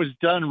when I was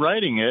done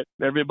writing it,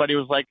 everybody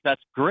was like,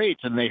 that's great.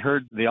 And they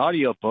heard the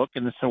audiobook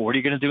and they said, what are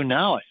you going to do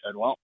now? I said,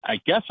 well, I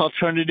guess I'll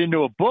turn it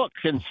into a book.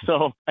 And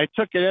so I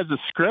took it as a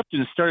script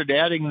and started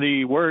adding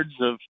the words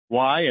of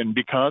why and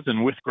because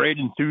and with great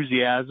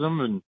enthusiasm.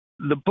 And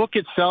the book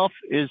itself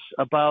is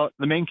about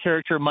the main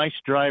character, Mice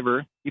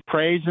Driver. He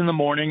prays in the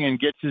morning and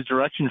gets his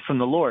direction from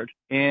the Lord.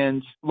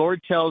 And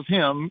Lord tells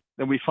him,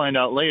 that we find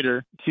out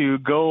later, to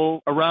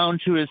go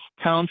around to his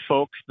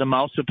townfolk, the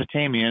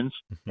Mesopotamians,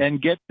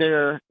 and get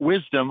their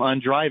wisdom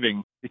on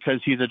driving, because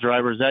he's a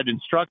driver's ed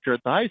instructor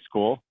at the high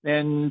school.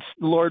 And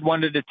the Lord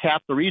wanted to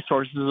tap the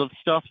resources of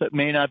stuff that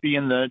may not be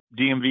in the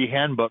DMV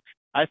handbook.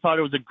 I thought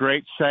it was a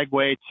great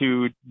segue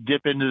to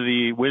dip into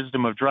the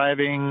wisdom of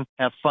driving,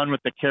 have fun with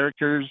the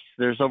characters.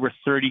 There's over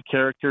 30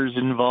 characters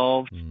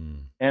involved,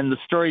 and the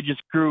story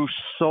just grew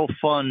so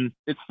fun.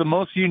 It's the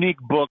most unique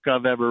book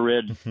I've ever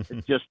read.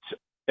 It's just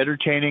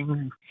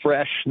entertaining,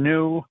 fresh,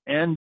 new,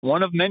 and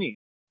one of many.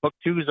 Book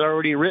 2 is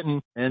already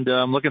written, and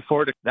I'm looking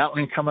forward to that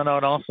one coming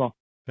out also.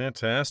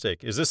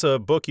 Fantastic. Is this a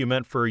book you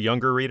meant for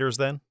younger readers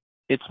then?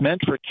 It's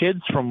meant for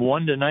kids from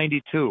 1 to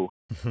 92.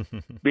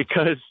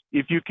 Because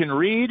if you can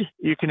read,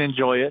 you can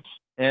enjoy it.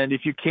 And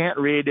if you can't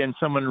read and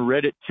someone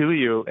read it to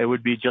you, it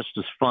would be just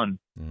as fun.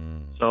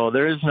 So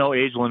there is no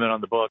age limit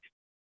on the book.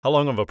 How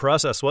long of a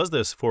process was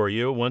this for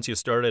you once you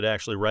started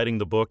actually writing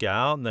the book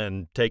out and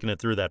then taking it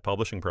through that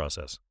publishing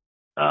process?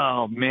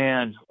 Oh,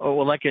 man. Oh,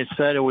 well, like I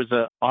said, it was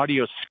an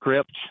audio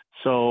script.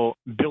 So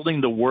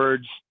building the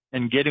words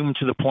and getting them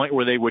to the point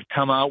where they would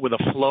come out with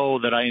a flow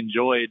that I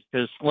enjoyed.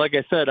 Because, like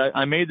I said,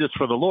 I made this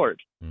for the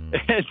Lord.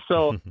 And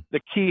so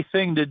the key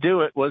thing to do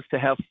it was to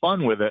have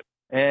fun with it.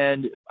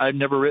 And I've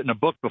never written a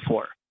book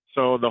before.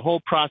 So the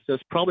whole process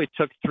probably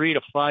took 3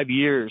 to 5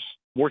 years,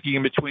 working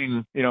in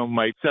between,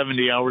 my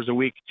 70 hours a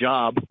week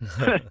job.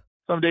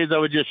 Some days I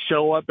would just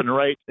show up and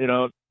write,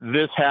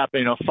 this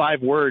happened,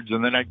 5 words,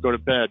 and then I'd go to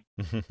bed.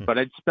 But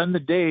I'd spend the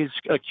days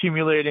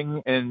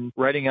accumulating and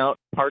writing out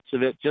parts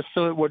of it just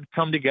so it would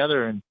come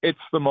together. And it's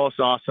the most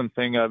awesome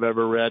thing I've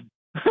ever read.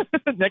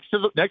 next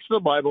to the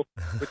Bible,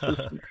 which is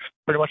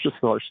pretty much the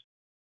source.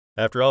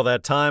 After all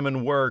that time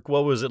and work,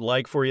 what was it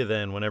like for you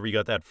then whenever you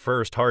got that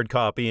first hard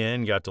copy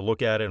in, got to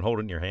look at it and hold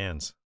it in your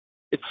hands?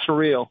 It's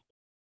surreal.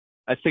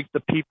 I think the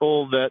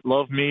people that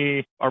love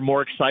me are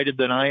more excited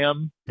than I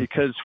am,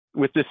 because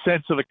with this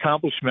sense of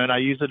accomplishment, I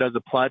use it as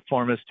a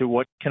platform as to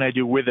what can I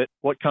do with it,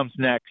 what comes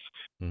next,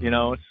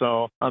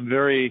 So I'm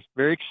very,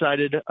 very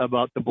excited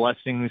about the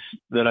blessings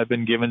that I've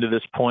been given to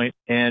this point,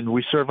 and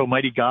we serve a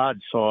mighty God,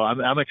 so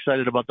I'm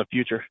excited about the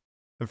future.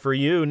 And for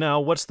you now,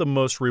 what's the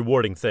most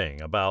rewarding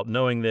thing about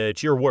knowing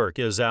that your work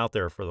is out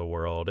there for the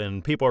world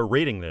and people are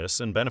reading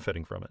this and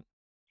benefiting from it?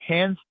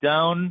 Hands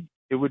down,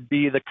 it would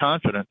be the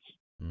confidence.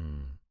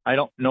 I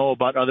don't know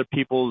about other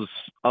people's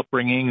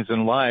upbringings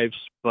and lives,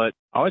 but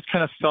I always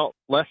kind of felt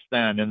less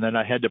than, and then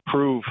I had to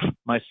prove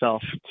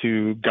myself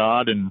to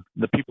God and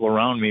the people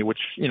around me, which,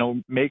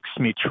 makes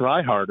me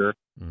try harder.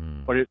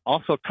 But it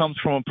also comes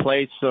from a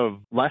place of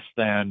less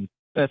than.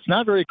 That's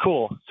not very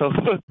cool. So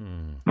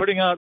putting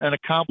out an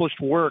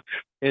accomplished work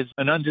is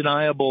an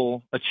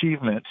undeniable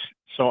achievement.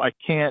 So I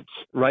can't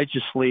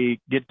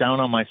righteously get down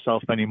on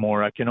myself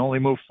anymore. I can only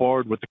move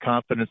forward with the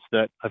confidence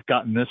that I've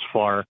gotten this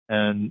far,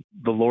 and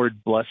the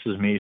Lord blesses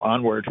me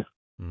onward.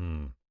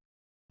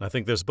 I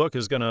think this book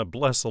is going to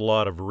bless a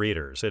lot of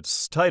readers.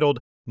 It's titled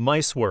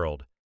Mice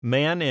World,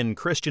 Man in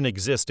Christian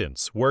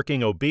Existence,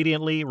 Working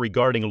Obediently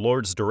Regarding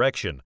Lord's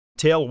Direction,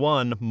 Tale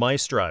 1,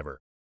 Mice Driver.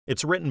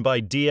 It's written by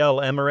D.L.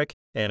 Emmerich,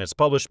 and it's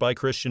published by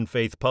Christian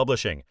Faith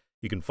Publishing.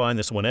 You can find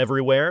this one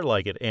everywhere,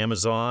 like at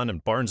Amazon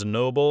and Barnes &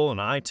 Noble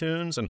and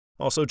iTunes, and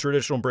also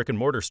traditional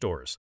brick-and-mortar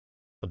stores.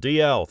 Well,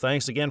 DL,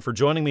 thanks again for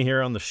joining me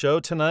here on the show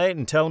tonight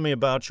and telling me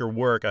about your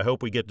work. I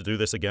hope we get to do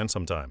this again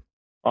sometime.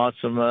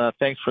 Awesome.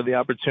 Thanks for the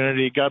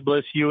opportunity. God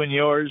bless you and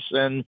yours.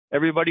 And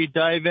everybody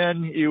dive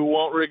in. You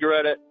won't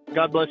regret it.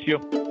 God bless you.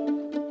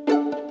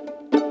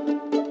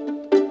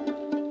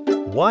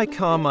 Why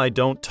Come I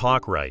Don't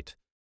Talk Right?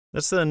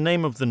 That's the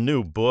name of the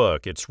new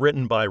book. It's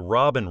written by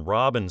Robin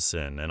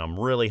Robinson, and I'm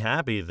really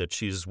happy that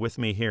she's with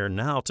me here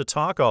now to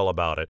talk all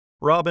about it.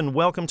 Robin,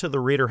 welcome to the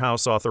Reader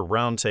House Author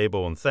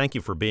Roundtable, and thank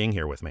you for being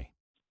here with me.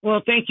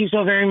 Well, thank you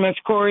so very much,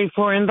 Corey,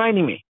 for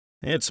inviting me.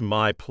 It's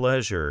my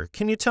pleasure.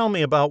 Can you tell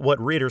me about what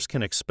readers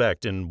can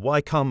expect and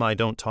Why Come I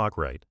Don't Talk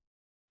Right?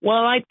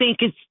 Well, I think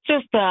it's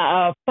just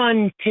a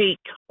fun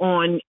take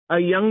on a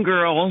young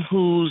girl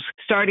who's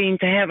starting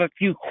to have a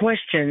few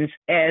questions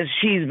as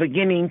she's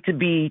beginning to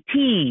be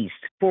teased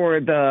for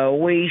the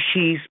way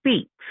she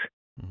speaks.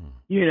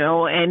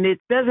 and it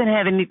doesn't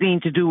have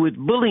anything to do with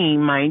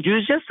bullying, mind you.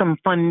 It's just some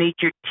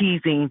fun-natured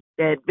teasing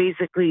that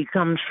basically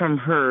comes from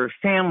her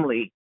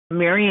family.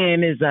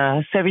 Marianne is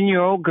a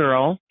 7-year-old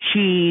girl.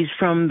 She's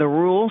from the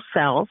rural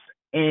South.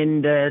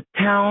 In the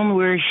town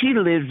where she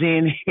lives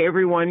in,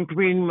 everyone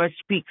pretty much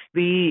speaks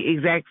the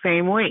exact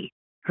same way.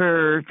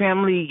 Her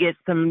family gets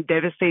some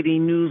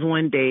devastating news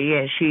one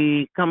day as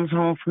she comes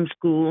home from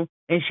school,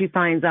 and she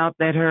finds out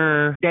that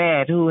her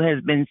dad, who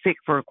has been sick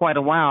for quite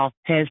a while,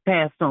 has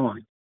passed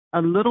on.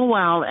 A little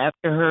while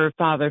after her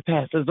father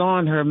passes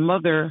on, her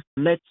mother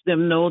lets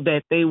them know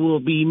that they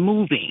will be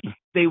moving.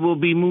 They will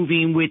be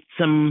moving with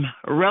some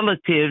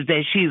relatives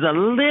that she's a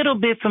little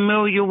bit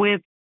familiar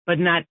with, but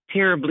not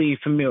terribly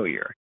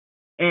familiar.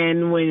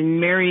 And when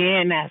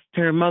Marianne asked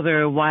her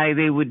mother why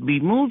they would be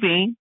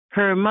moving,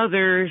 her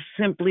mother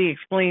simply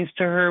explains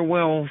to her,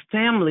 well,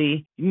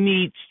 family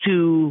needs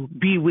to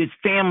be with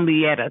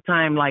family at a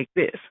time like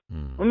this.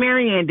 Well,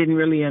 Marianne didn't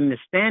really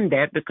understand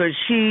that because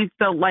she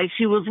felt like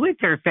she was with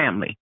her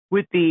family,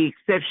 with the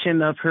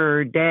exception of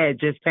her dad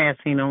just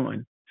passing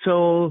on.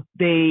 So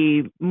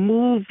they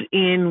moved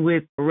in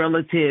with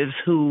relatives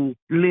who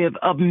live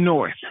up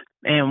north.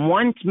 And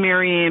once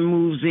Marianne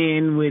moves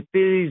in with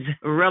these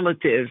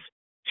relatives,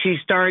 she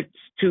starts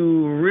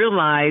to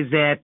realize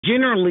that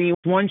generally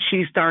once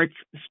she starts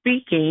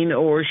speaking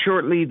or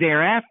shortly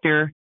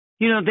thereafter,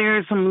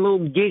 there's some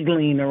little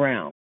giggling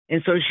around.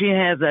 And so she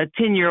has a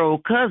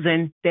 10-year-old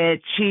cousin that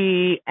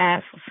she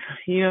asks,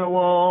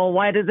 well,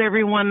 why does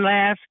everyone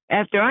laugh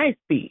after I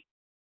speak?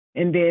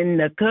 And then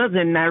the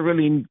cousin, not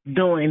really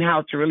knowing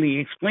how to really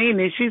explain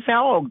it, she said,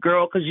 oh,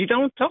 girl, because you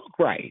don't talk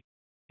right.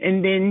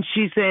 And then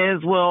she says,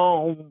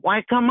 well,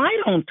 why come I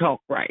don't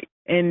talk right?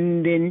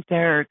 And then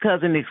her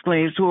cousin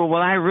explains to her,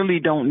 well, I really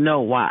don't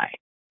know why.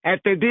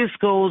 After this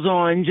goes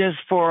on just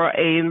for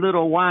a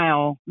little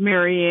while,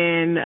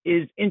 Marianne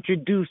is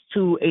introduced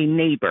to a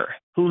neighbor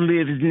who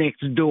lives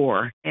next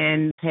door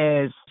and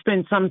has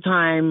spent some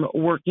time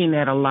working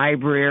at a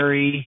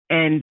library.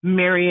 And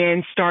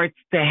Marianne starts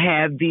to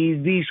have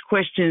these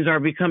questions are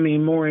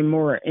becoming more and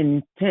more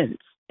intense.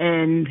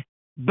 And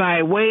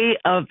by way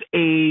of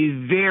a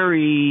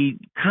very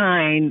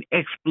kind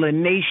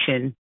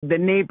explanation, the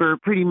neighbor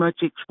pretty much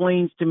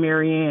explains to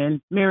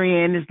Marianne,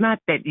 it's not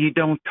that you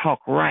don't talk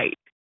right.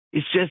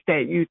 It's just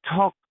that you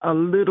talk a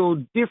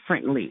little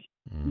differently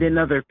than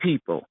other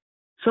people.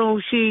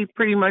 So she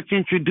pretty much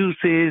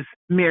introduces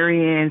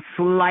Marianne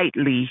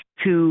slightly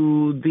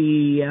to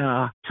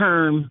the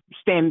term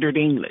standard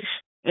English.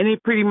 And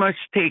it pretty much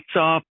takes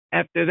off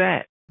after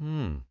that.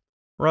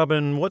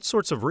 Robin, what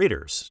sorts of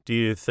readers do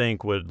you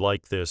think would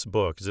like this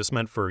book? Is this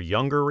meant for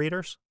younger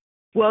readers?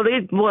 Well,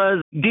 it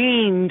was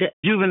deemed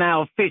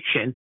juvenile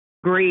fiction,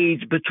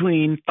 grades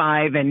between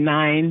 5 and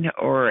 9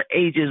 or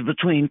ages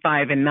between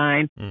 5 and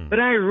 9. But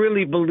I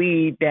really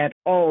believe that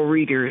all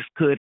readers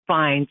could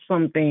find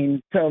something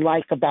to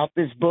like about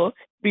this book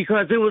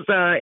because it was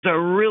a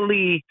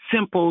really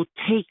simple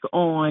take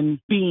on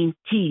being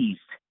teased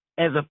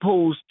as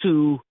opposed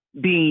to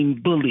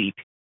being bullied.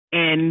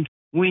 And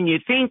when you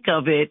think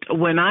of it,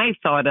 when I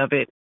thought of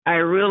it, I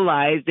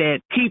realized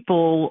that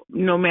people,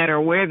 no matter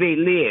where they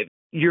live,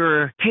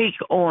 your take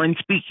on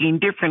speaking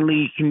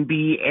differently can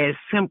be as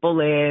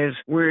simple as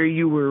where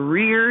you were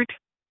reared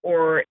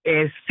or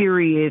as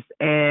serious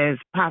as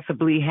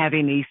possibly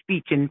having a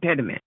speech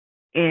impediment.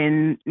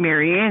 In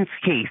Marianne's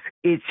case,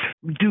 it's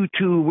due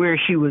to where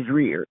she was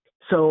reared.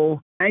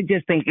 So I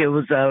just think it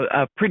was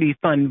a pretty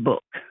fun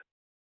book.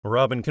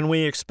 Robin, can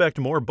we expect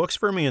more books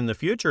from you in the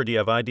future? Do you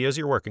have ideas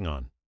you're working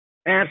on?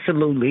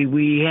 Absolutely.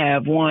 We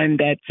have one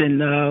that's in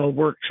the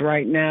works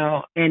right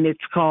now, and it's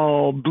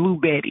called Blue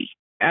Betty.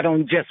 I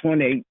don't just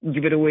want to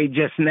give it away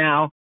just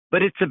now,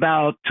 but it's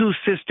about two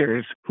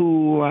sisters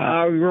who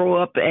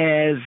grow up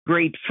as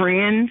great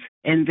friends,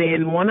 and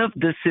then one of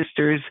the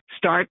sisters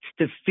starts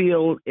to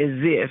feel as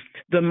if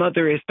the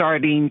mother is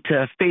starting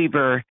to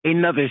favor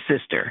another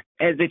sister.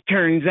 As it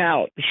turns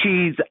out,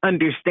 she's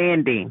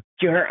understanding.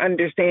 Her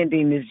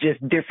understanding is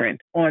just different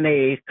on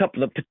a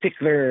couple of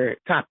particular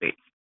topics.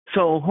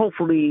 So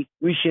hopefully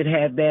we should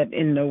have that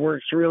in the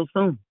works real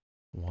soon.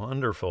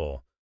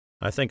 Wonderful.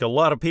 I think a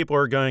lot of people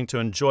are going to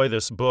enjoy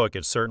this book.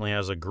 It certainly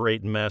has a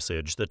great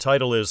message. The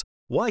title is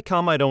Why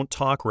Come I Don't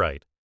Talk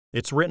Right?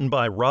 It's written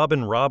by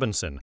Robin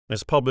Robinson and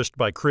is published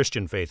by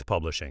Christian Faith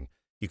Publishing.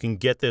 You can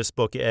get this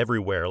book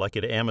everywhere, like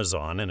at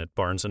Amazon and at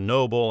Barnes &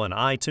 Noble and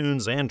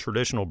iTunes and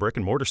traditional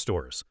brick-and-mortar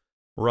stores.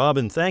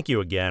 Robin, thank you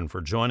again for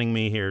joining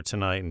me here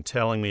tonight and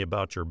telling me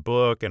about your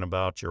book and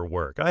about your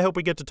work. I hope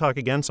we get to talk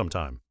again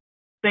sometime.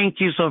 Thank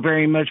you so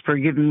very much for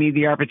giving me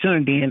the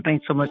opportunity, and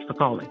thanks so much for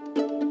calling.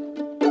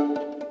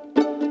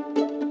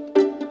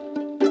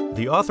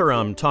 The author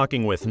I'm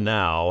talking with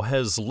now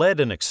has led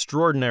an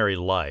extraordinary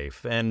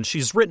life, and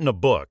she's written a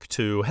book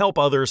to help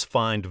others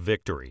find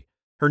victory.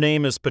 Her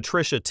name is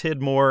Patricia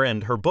Tidmore,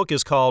 and her book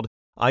is called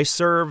I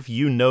Serve,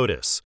 You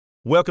Notice.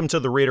 Welcome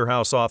to the Reader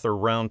House Author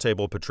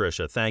Roundtable,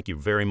 Patricia. Thank you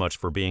very much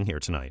for being here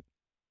tonight.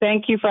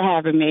 Thank you for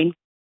having me.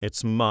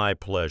 It's my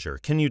pleasure.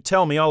 Can you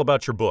tell me all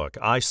about your book,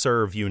 I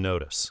Serve, You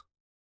Notice?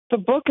 The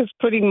book is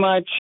pretty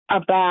much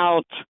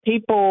about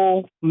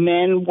people,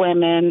 men,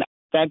 women,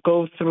 that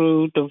go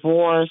through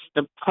divorce,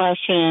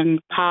 depression,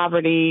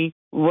 poverty,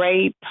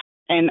 rape,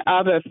 and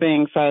other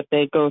things that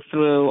they go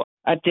through,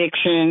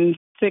 addiction,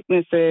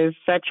 sicknesses,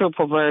 sexual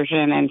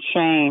perversion, and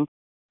shame.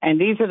 And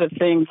these are the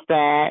things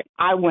that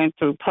I went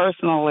through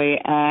personally,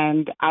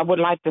 and I would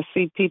like to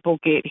see people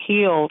get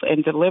healed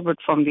and delivered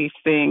from these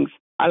things.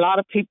 A lot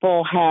of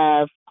people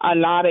have a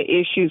lot of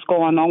issues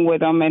going on with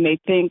them, and they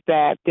think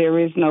that there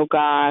is no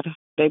God.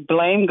 They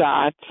blame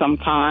God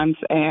sometimes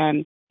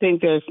and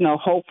think there's no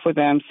hope for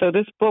them. So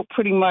this book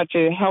pretty much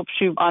it helps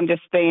you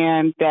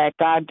understand that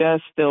God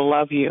does still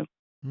love you.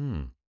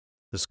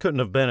 This couldn't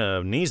have been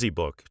an easy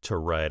book to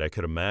write, I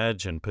could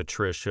imagine,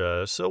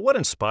 Patricia. So what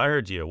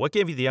inspired you? What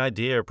gave you the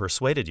idea or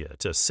persuaded you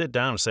to sit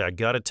down and say, I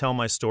got to tell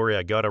my story,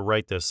 I got to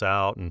write this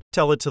out and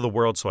tell it to the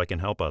world so I can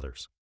help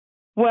others?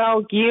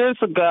 Well, years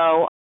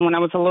ago, when I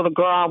was a little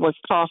girl, I was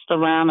tossed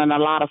around in a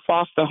lot of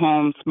foster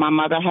homes. My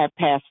mother had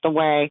passed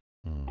away.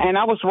 And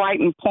I was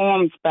writing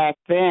poems back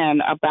then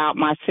about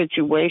my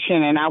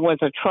situation, and I was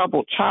a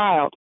troubled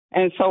child.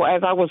 And so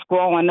as I was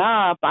growing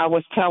up, I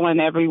was telling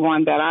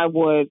everyone that I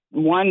would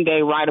one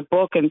day write a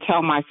book and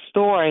tell my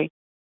story.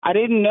 I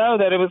didn't know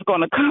that it was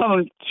going to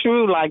come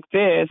true like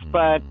this,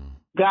 but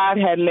God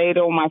had laid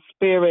on my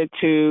spirit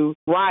to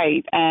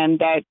write and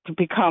that to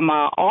become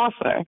an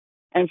author.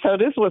 And so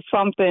this was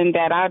something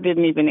that I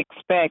didn't even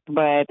expect,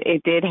 but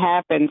it did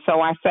happen.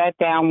 So I sat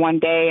down one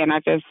day and I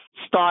just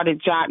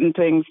started jotting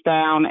things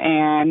down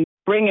and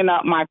bringing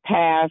up my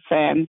past.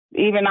 And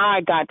even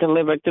I got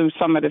delivered through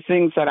some of the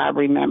things that I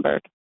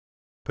remembered.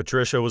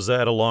 Patricia, was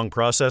that a long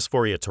process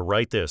for you to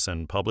write this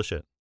and publish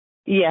it?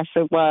 Yes,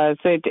 it was.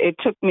 It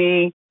took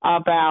me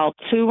about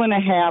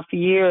 2.5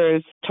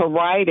 years to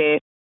write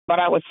it, but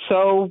I was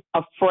so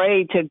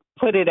afraid to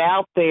put it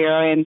out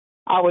there, and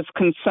I was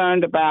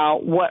concerned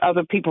about what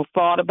other people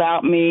thought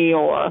about me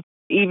or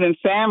even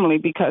family,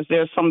 because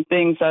there's some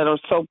things that are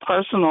so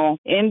personal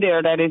in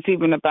there that it's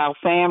even about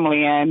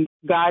family. And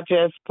God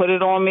just put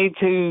it on me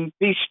to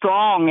be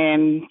strong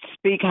and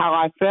speak how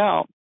I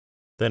felt.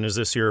 Then is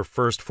this your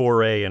first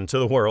foray into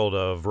the world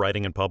of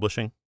writing and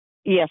publishing?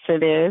 Yes,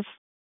 it is.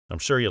 I'm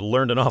sure you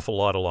learned an awful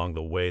lot along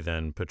the way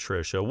then,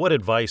 Patricia. What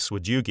advice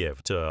would you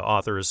give to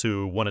authors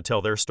who want to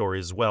tell their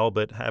stories as well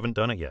but haven't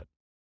done it yet?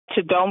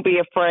 To don't be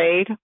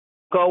afraid.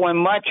 Go in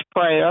much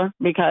prayer,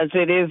 because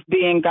it is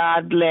being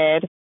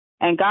God-led.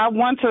 And God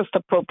wants us to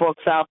put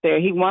books out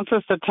there. He wants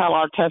us to tell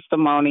our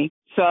testimony.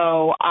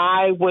 So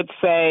I would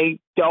say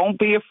don't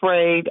be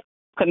afraid.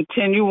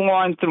 Continue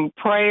on through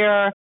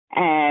prayer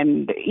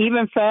and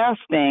even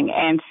fasting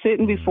and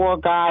sitting before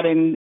God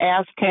and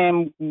ask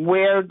him,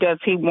 where does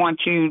he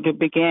want you to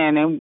begin?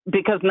 And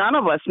because none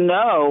of us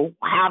know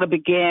how to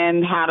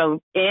begin, how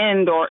to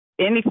end or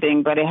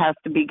anything, but it has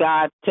to be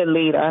God to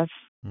lead us.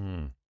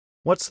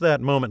 What's that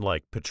moment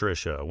like,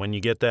 Patricia, when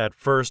you get that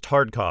first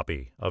hard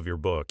copy of your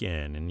book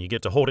in and you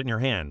get to hold it in your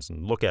hands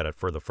and look at it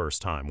for the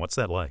first time? What's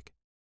that like?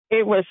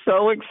 It was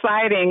so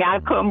exciting. I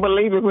couldn't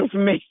believe it was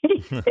me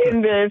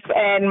in this,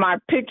 and my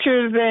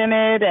pictures in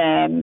it,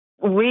 and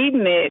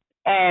reading it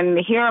and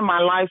hearing my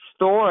life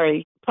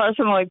story.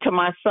 Personally, to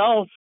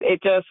myself,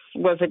 it just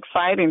was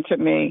exciting to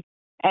me,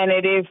 and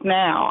it is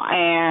now.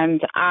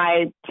 And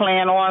I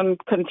plan on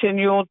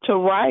continuing to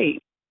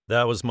write.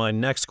 That was my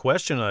next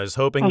question. I was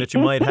hoping that you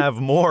might have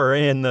more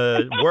in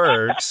the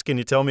works. Can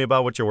you tell me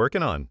about what you're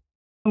working on?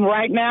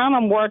 Right now,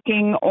 I'm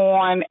working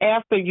on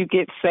after you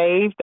get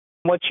saved,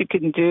 what you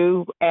can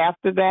do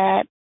after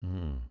that.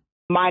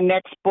 My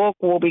next book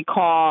will be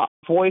called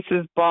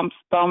Voices, Bumps,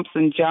 Thumps,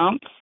 and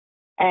Jumps.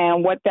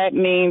 And what that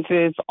means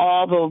is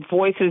all the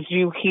voices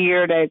you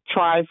hear that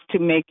tries to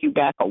make you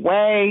back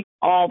away,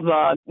 all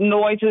the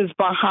noises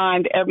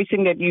behind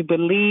everything that you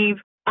believe.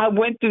 I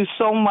went through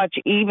so much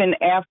even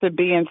after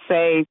being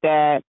saved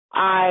that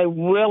I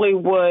really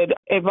would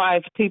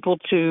advise people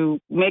to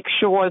make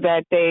sure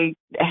that they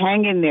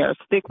hang in there,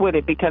 stick with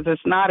it, because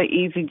it's not an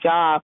easy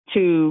job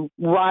to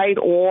write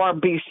or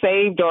be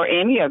saved or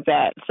any of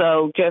that.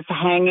 So just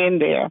hang in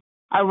there.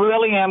 I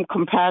really am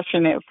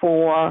compassionate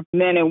for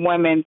men and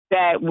women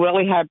that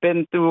really have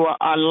been through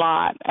a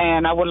lot,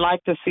 and I would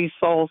like to see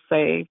souls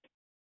saved.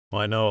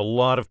 Well, I know a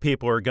lot of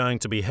people are going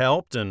to be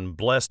helped and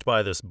blessed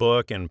by this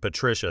book, and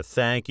Patricia,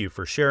 thank you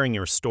for sharing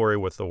your story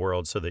with the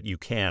world so that you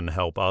can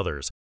help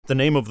others. The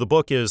name of the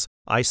book is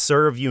I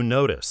Serve You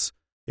Notice.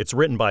 It's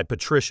written by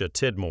Patricia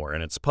Tidmore,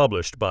 and it's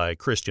published by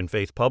Christian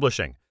Faith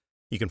Publishing.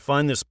 You can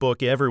find this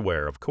book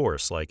everywhere, of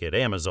course, like at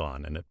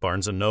Amazon and at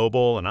Barnes &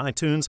 Noble and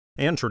iTunes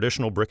and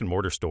traditional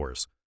brick-and-mortar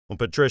stores. Well,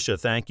 Patricia,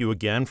 thank you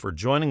again for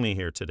joining me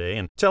here today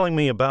and telling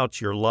me about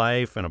your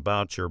life and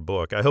about your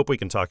book. I hope we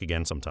can talk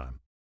again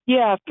sometime.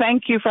 Yeah,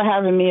 thank you for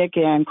having me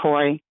again,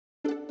 Corey.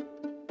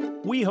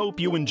 We hope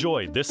you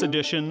enjoyed this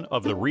edition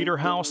of the Reader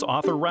House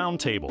Author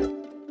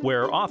Roundtable,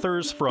 where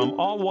authors from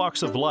all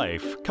walks of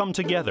life come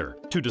together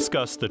to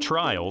discuss the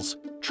trials,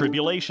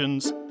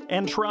 tribulations,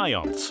 and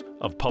triumphs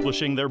of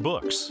publishing their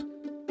books.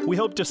 We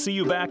hope to see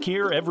you back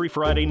here every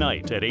Friday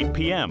night at 8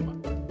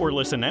 p.m. or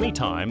listen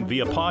anytime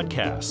via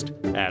podcast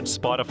at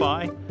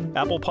Spotify,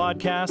 Apple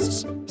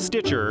Podcasts,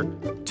 Stitcher,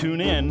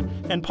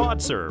 TuneIn, and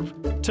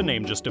PodServe, to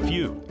name just a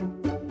few.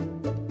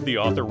 The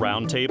Author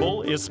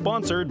Roundtable is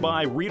sponsored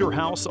by Reader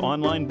House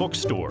Online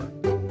Bookstore,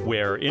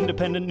 where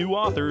independent new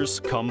authors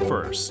come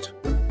first.